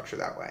superstructure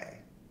that way.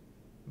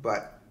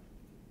 But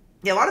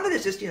yeah, a lot of it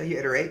is just, you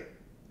iterate.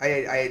 I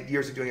had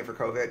years of doing it for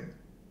COVID.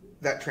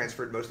 That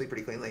transferred mostly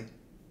pretty cleanly.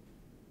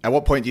 At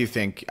what point do you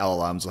think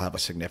LLMs will have a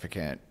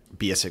significant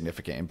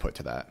input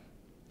to that?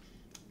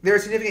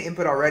 There's significant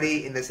input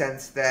already in the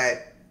sense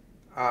that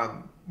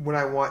when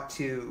I want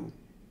to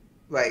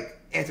like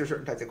answer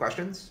certain types of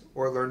questions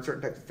or learn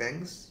certain types of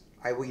things,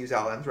 I will use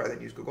LLMs rather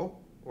than use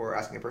Google or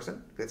asking a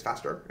person because it's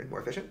faster and more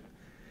efficient.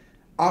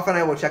 Often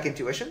I will check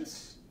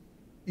intuitions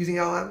using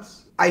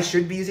LLMs. I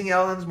should be using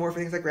LLMs more for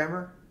things like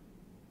grammar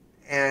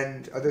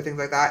and other things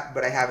like that,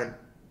 but I haven't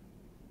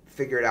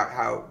figured out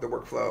how the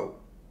workflow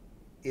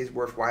is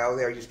worthwhile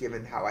there, just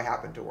given how I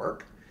happen to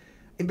work.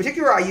 In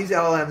particular, I use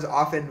LLMs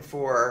often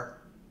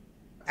for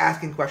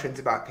asking questions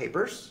about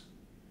papers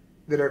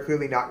that are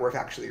clearly not worth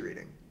actually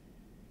reading.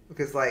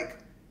 Because like,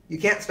 you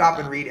can't stop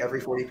and read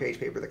every 40-page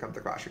paper that comes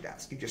across your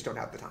desk. You just don't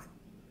have the time.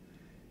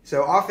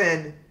 So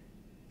often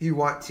you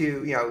want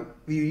to,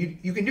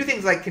 you can do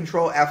things like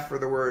Control F for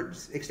the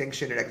words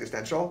extinction and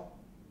existential,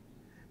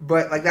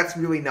 but like that's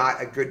really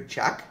not a good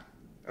check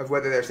of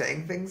whether they're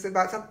saying things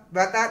about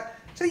that.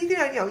 So you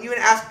can, you can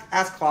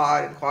ask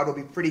Claude, and Claude will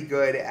be pretty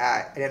good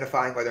at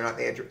identifying whether or not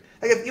they address.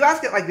 Like if you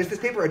ask it, like, does this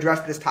paper address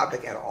this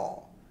topic at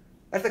all?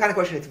 That's the kind of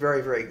question it's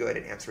very, very good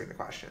at answering the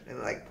question and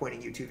like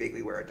pointing you to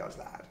vaguely where it does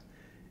that.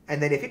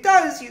 And then if it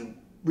does, you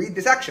read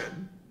the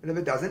section, and if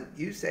it doesn't,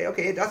 you say,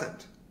 okay, it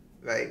doesn't,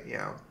 right?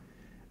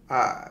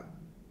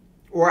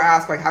 Or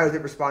ask like, how does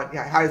it respond?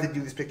 How does it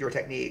do this particular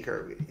technique?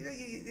 Or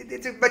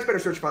it's a much better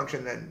search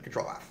function than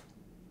Control F,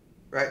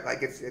 right?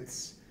 Like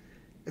it's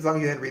as long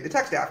as you then read the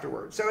text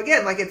afterwards. So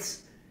again, like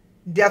it's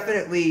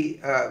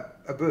definitely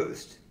a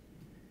boost.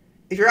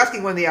 If you're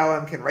asking when the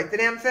LLM can write the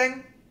damn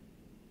thing,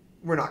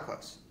 we're not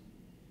close.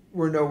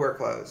 We're nowhere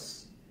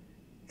close.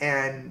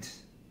 And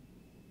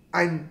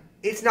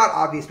it's not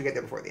obvious we get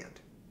there before the end.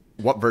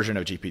 What version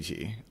of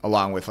GPT,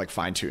 along with like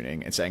fine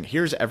tuning and saying,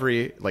 here's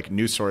every like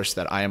news source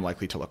that I am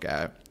likely to look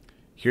at.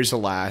 Here's the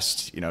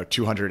last,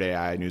 200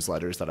 AI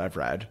newsletters that I've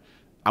read.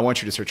 I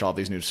want you to search all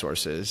these news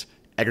sources,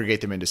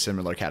 aggregate them into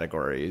similar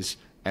categories,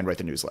 and write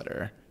the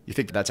newsletter. You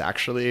think that's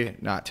actually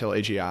not till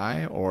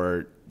AGI,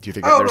 or do you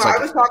think that there's I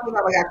was talking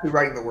about like actually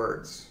writing the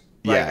words,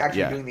 like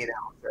actually doing the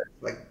analysis,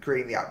 like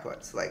creating the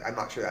outputs. Like I'm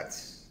not sure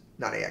that's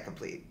not AI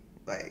complete,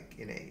 like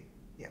in a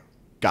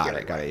Got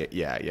it.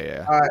 Yeah.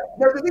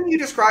 The thing you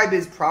describe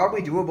is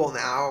probably doable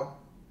now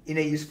in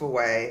a useful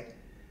way.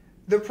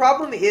 The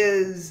problem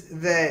is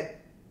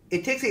that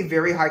it takes a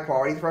very high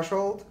quality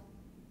threshold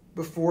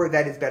before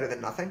that is better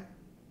than nothing.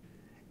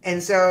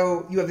 And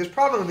so you have this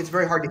problem. It's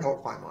very hard to hill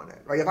climb on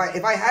it, right?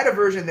 If I had a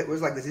version that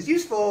was like, this is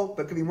useful,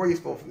 but could be more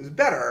useful if it was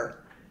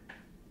better,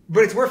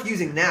 but it's worth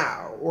using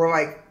now, or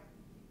like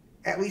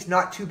at least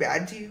not too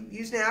bad to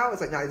use now.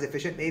 It's like not as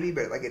efficient maybe,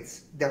 but like it's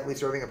definitely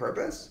serving a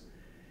purpose.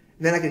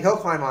 And then I could hill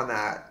climb on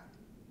that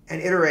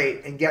and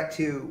iterate and get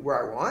to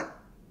where I want,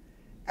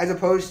 as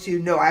opposed to,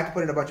 no, I have to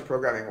put in a bunch of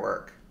programming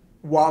work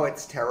while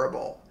it's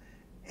terrible.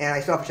 And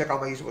I still have to check all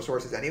my usable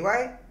sources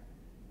anyway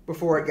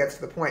before it gets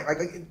to the point.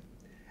 Like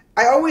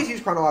I always use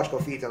chronological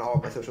feeds on all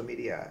of my social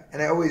media,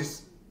 and I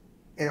always,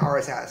 in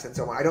RSS and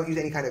so on. I don't use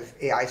any kind of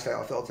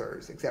AI-style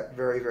filters, except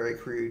very, very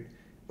crude,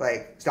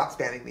 like stop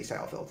spamming me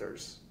style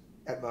filters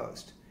at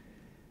most.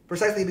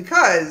 Precisely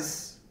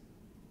because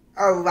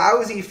a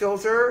lousy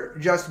filter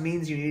just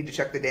means you need to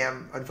check the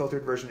damn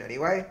unfiltered version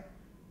anyway.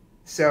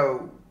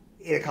 So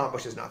it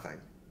accomplishes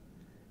nothing.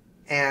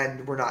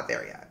 And we're not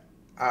there yet.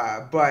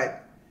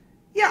 But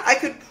yeah, I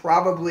could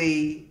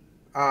probably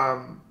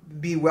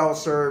be well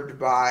served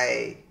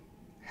by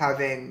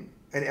having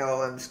an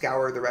LLM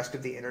scour the rest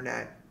of the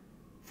internet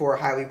for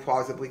highly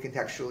plausibly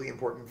contextually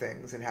important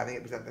things and having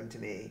it present them to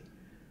me.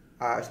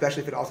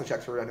 especially if it also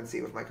checks for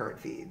redundancy with my current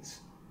feeds.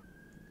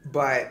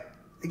 But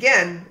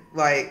again,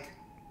 like,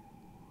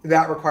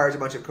 that requires a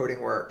bunch of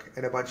coding work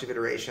and a bunch of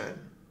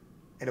iteration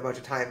and a bunch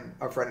of time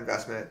upfront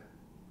investment.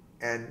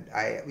 And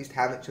I at least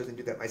haven't chosen to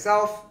do that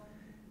myself.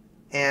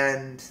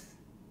 And,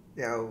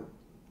 you know,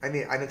 I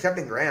mean, I'm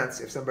accepting grants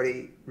if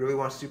somebody really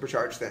wants to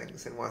supercharge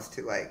things and wants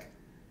to, like,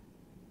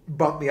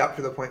 bump me up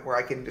to the point where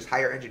I can just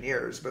hire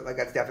engineers. But, like,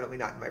 that's definitely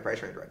not in my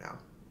price range right now.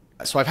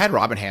 So I've had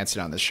Robin Hanson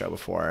on this show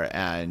before,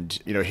 and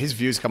you know his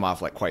views come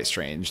off like quite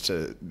strange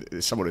to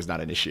someone who's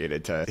not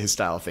initiated to his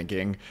style of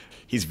thinking.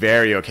 He's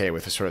very okay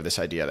with sort of this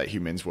idea that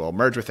humans will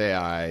merge with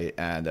AI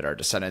and that our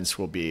descendants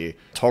will be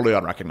totally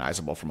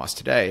unrecognizable from us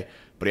today.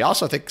 But he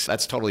also thinks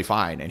that's totally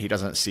fine, and he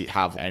doesn't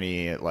have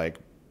any like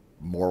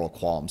moral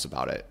qualms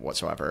about it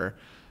whatsoever.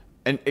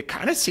 And it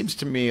kind of seems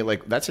to me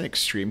like that's an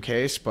extreme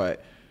case,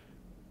 but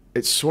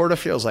it sort of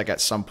feels like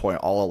at some point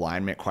all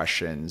alignment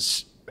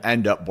questions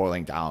end up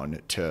boiling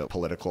down to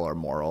political or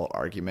moral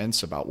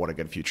arguments about what a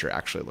good future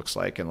actually looks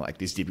like, and like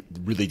these deep,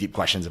 really deep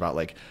questions about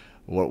like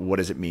what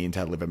does it mean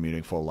to live a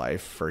meaningful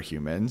life for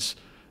humans.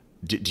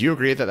 Do you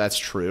agree that that's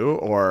true,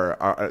 or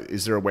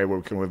is there a way where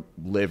we can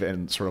live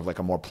in sort of like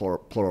a more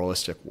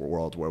pluralistic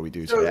world where we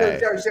do today?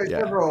 So there's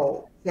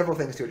several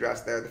things to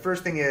address there. The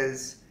first thing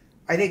is,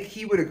 I think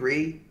he would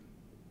agree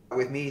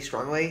with me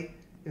strongly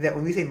that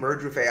when we say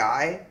merge with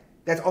AI,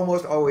 that's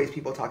almost always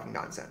people talking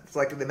nonsense.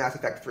 Like the Mass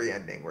Effect 3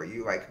 ending where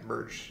you like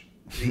merge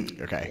the...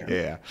 Okay, you know?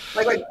 yeah.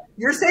 Like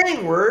you're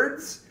saying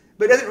words,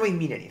 but it doesn't really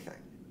mean anything,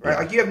 right? Yeah.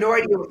 Like you have no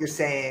idea what you're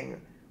saying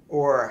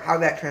or how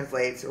that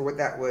translates or what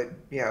that would,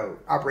 you know,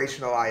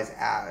 operationalize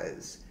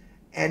as.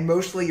 And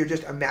mostly you're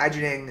just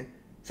imagining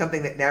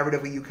something that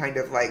narratively you kind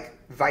of like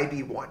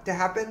vibey want to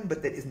happen,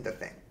 but that isn't a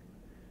thing,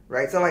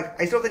 right? So like,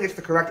 I still think it's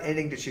the correct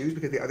ending to choose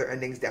because the other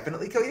endings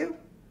definitely kill you.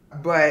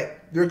 But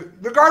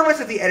regardless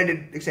of the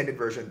edited extended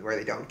version where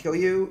they don't kill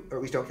you, or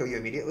at least don't kill you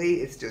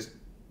immediately, it's just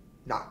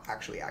not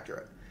actually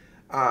accurate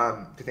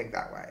to think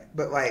that way.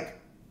 But like,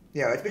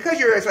 you know, it's because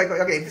it's like,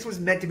 okay, this was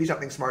meant to be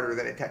something smarter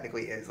than it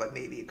technically is. Like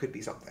maybe it could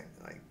be something.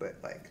 Like, but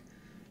like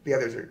the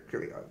others are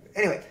clearly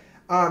anyway.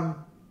 The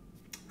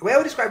way I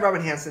would describe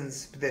Robin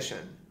Hanson's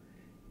position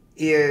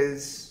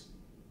is,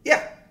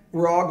 yeah,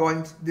 we're all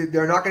going to.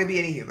 There are not going to be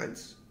any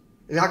humans.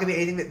 There's not going to be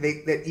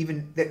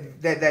anything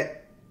that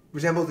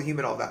resembles a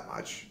human all that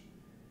much,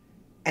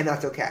 and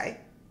that's okay.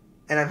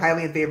 And I'm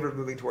highly in favor of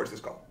moving towards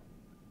this goal.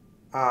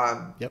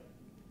 Yep.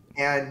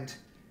 And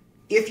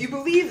if you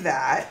believe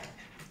that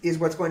is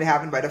what's going to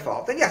happen by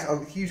default, then yes,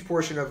 a huge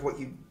portion of what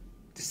you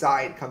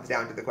decide comes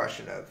down to the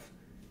question of,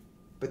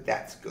 but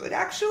that's good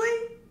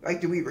actually? Like,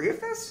 do we agree with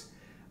this?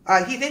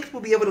 He thinks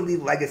we'll be able to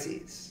leave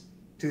legacies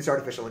to this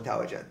artificial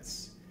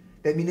intelligence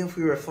that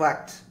meaningfully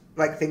reflect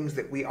like things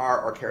that we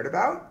are or cared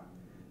about.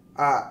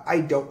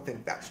 I don't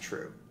think that's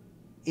true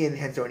in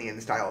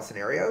Hansonian style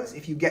scenarios.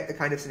 If you get the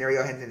kind of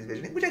scenario Hanson is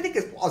envisioning, which I think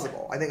is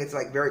plausible. I think it's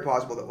like very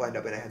plausible that we'll end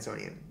up in a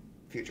Hansonian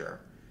future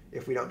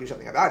if we don't do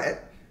something about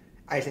it.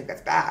 I think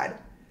that's bad.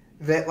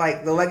 That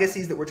like the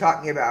legacies that we're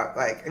talking about,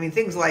 like, I mean,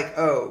 things like,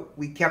 oh,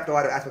 we kept a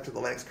lot of aspects of the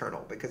Linux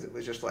kernel because it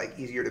was just like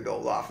easier to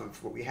build off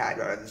of what we had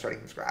rather than starting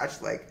from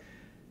scratch. Like,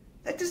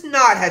 that does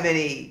not have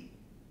any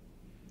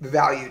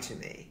value to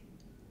me.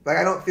 Like,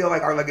 I don't feel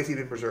like our legacy has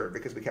been preserved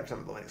because we kept some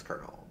of the Linux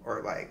kernel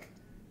or like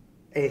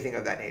anything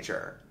of that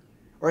nature.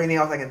 Or anything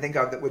else I can think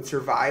of that would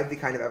survive the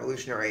kind of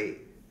evolutionary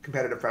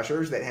competitive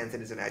pressures that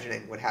Hanson is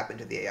imagining would happen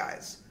to the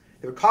AIs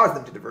that would cause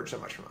them to diverge so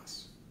much from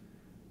us.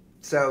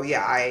 So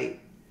yeah, I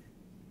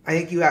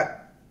think you have.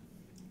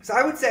 So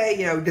I would say,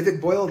 you know, does it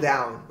boil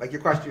down, like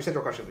your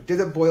central question, does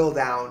it boil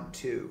down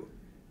to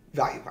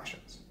value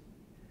questions?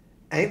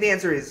 I think the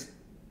answer is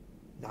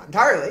not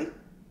entirely,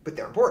 but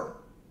they're important.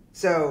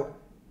 So,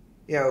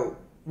 you know,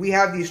 we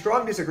have these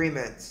strong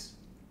disagreements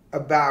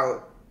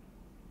about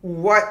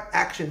what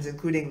actions,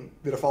 including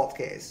the default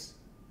case,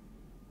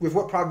 with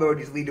what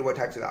probabilities lead to what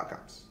types of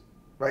outcomes,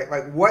 right?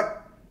 Like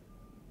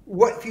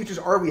what futures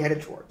are we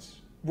headed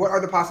towards? What are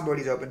the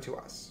possibilities open to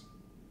us?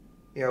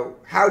 You know,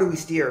 how do we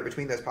steer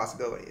between those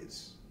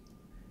possibilities?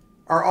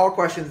 Are all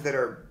questions that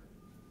are,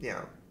 you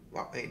know,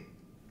 well, I mean,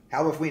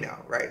 hell if we know,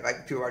 right?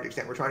 Like to a large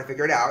extent, we're trying to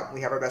figure it out and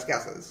we have our best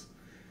guesses.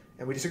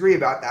 And we disagree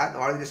about that. And a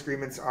lot of the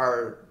disagreements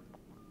are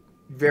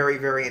very,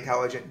 very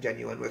intelligent,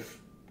 genuine, with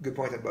good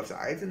points on both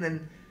sides. And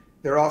then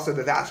there are also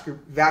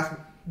the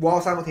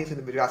while simultaneously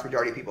the vast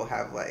majority of people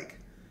have like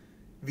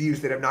views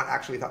that have not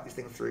actually thought these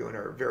things through and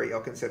are very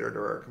ill-considered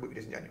or completely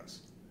disingenuous,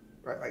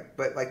 right? Like,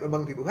 but like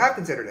among people who have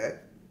considered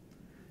it,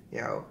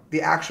 you know,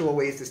 the actual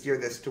ways to steer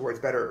this towards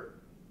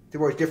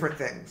different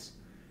things,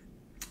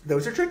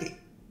 those are tricky,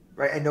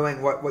 right? And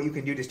knowing what you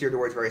can do to steer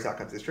towards various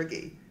outcomes is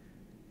tricky.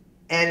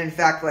 And in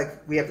fact,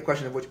 like we have the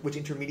question of which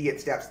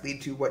intermediate steps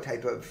lead to what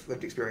type of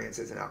lived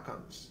experiences and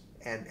outcomes,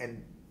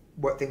 and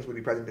what things would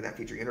be present in that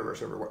future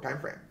universe over what time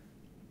frame.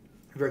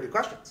 Very good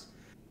questions.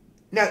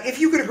 Now, if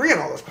you could agree on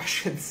all those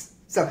questions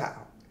somehow,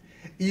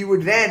 you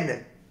would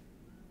then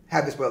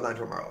have this boil down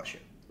to a moral issue,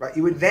 right?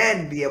 You would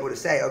then be able to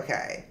say,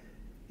 okay,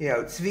 you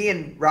know, Zvi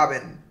and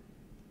Robin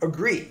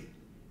agree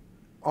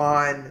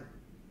on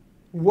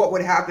what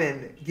would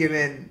happen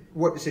given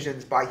what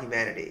decisions by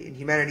humanity. And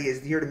humanity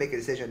is here to make a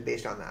decision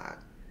based on that.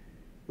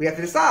 We have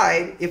to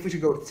decide if we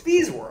should go with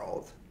Zvi's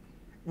world,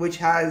 which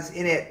has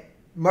in it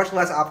much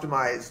less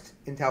optimized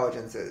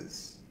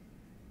intelligences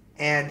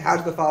and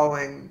has the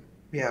following,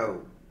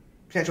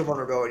 potential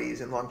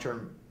vulnerabilities and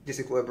long-term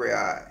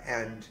disequilibria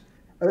and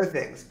other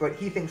things, but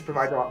he thinks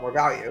provides a lot more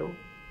value.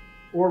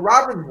 Or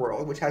Robin's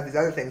world, which has these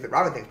other things that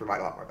Robin thinks provide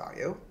a lot more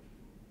value.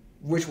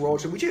 Which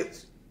world should we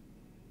choose?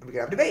 And we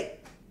could have a debate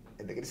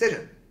and make a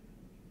decision,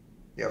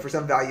 for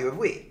some value of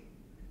we.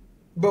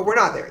 But we're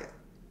not there yet.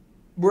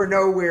 We're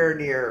nowhere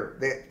near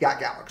that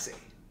galaxy,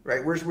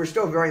 right? We're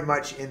still very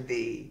much in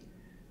the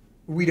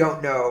we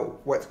don't know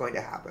what's going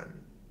to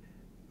happen.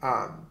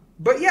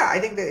 But yeah, I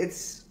think that it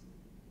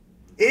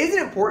is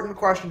an important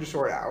question to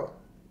sort out.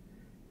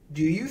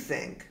 Do you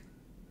think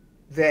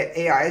that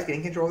AI is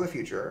getting control of the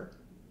future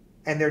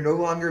and they're no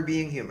longer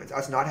being humans,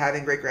 us not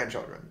having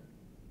great-grandchildren,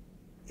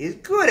 is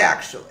good,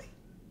 actually,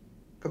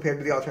 compared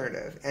to the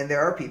alternative? And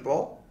there are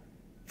people,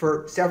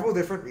 for several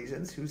different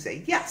reasons, who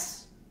say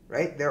yes,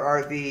 right? There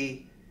are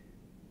the,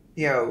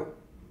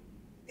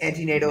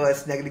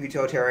 antinatalist, negative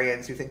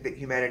utilitarians who think that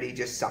humanity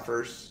just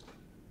suffers,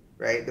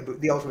 right?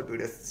 The ultimate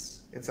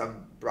Buddhists, in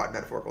some broad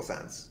metaphorical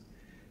sense.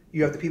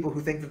 You have the people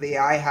who think that the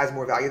AI has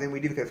more value than we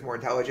do because it's more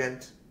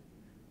intelligent.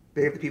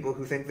 They have the people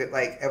who think that,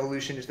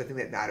 evolution is the thing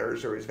that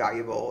matters or is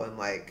valuable, and,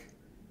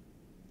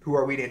 who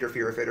are we to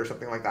interfere with it or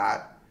something like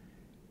that.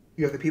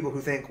 You have the people who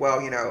think, well,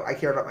 I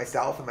care about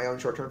myself and my own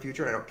short-term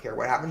future, and I don't care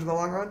what happens in the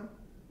long run.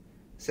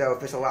 So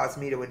if this allows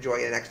me to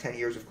enjoy the next 10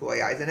 years with cool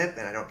AIs in it,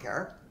 then I don't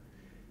care.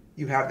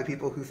 You have the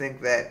people who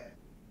think that,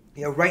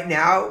 right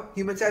now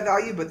humans have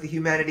value, but the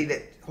humanity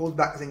that holds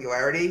back the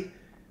singularity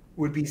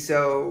would be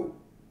so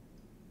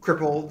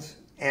crippled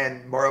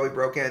and morally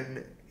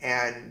broken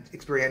and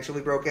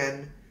experientially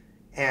broken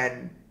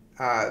and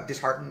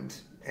disheartened,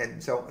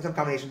 and so some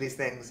combination of these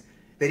things,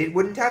 that it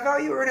wouldn't have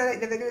value or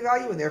negative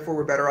value, and therefore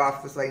we're better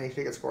off just letting it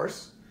take its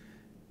course,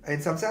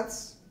 in some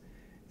sense.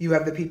 You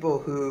have the people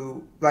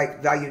who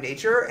value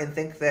nature and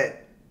think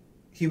that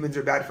humans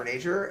are bad for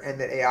nature and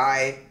that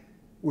AI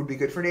would be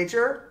good for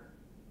nature,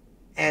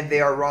 and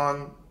they are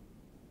wrong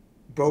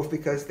both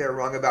because they're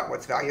wrong about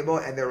what's valuable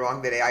and they're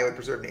wrong that AI would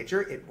preserve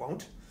nature. It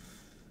won't.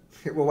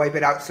 It will wipe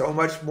it out so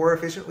much more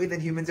efficiently than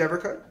humans ever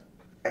could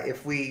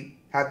if we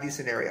have these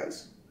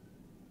scenarios.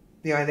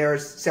 And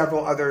there's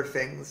several other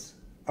things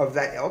of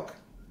that ilk.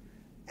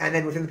 And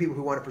then within the people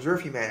who want to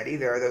preserve humanity,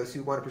 there are those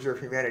who want to preserve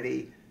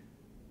humanity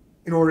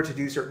in order to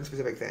do certain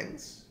specific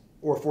things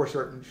or for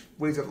certain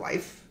ways of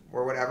life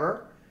or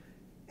whatever.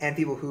 And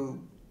people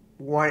who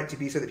want it to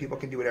be so that people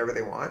can do whatever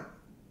they want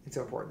in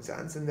some important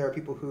sense. And there are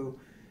people who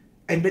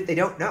admit they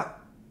don't know,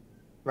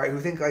 right? Who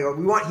think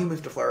we want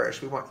humans to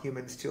flourish. We want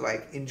humans to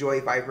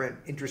enjoy vibrant,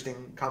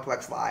 interesting,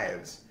 complex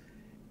lives.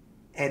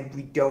 And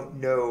we don't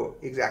know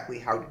exactly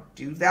how to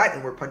do that.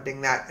 And we're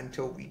punting that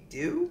until we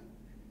do,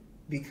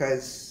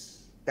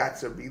 because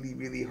that's a really,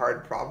 really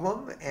hard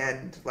problem.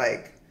 And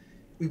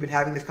we've been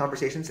having this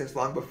conversation since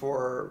long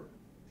before.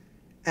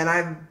 And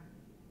I'm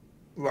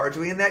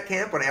largely in that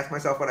camp. When I ask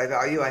myself what I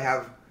value, I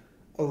have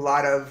a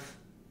lot of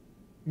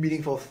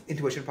meaningful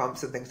intuition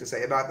pumps and things to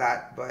say about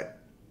that. But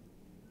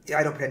yeah,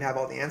 I don't pretend to have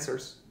all the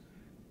answers.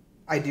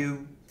 I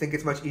do think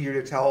it's much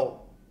easier to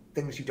tell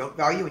things you don't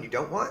value and you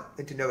don't want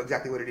than to know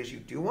exactly what it is you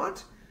do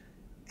want.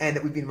 And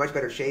that we'd be in much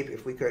better shape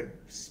if we could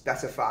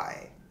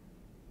specify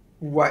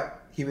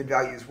what human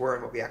values were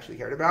and what we actually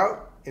cared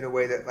about in a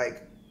way that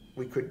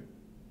we could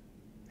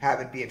have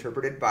it be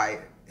interpreted by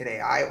an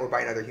AI or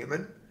by another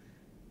human.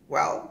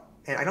 Well,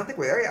 and I don't think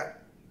we're there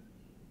yet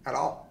at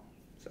all.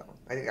 So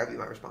I think that would be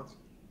my response.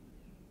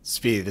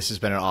 Zvi, this has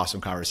been an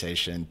awesome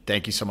conversation.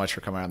 Thank you so much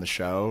for coming on the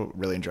show.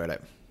 Really enjoyed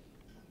it.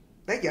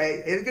 Thank you.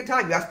 It was a good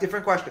time. You asked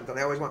different questions, and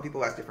I always want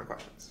people to ask different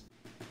questions.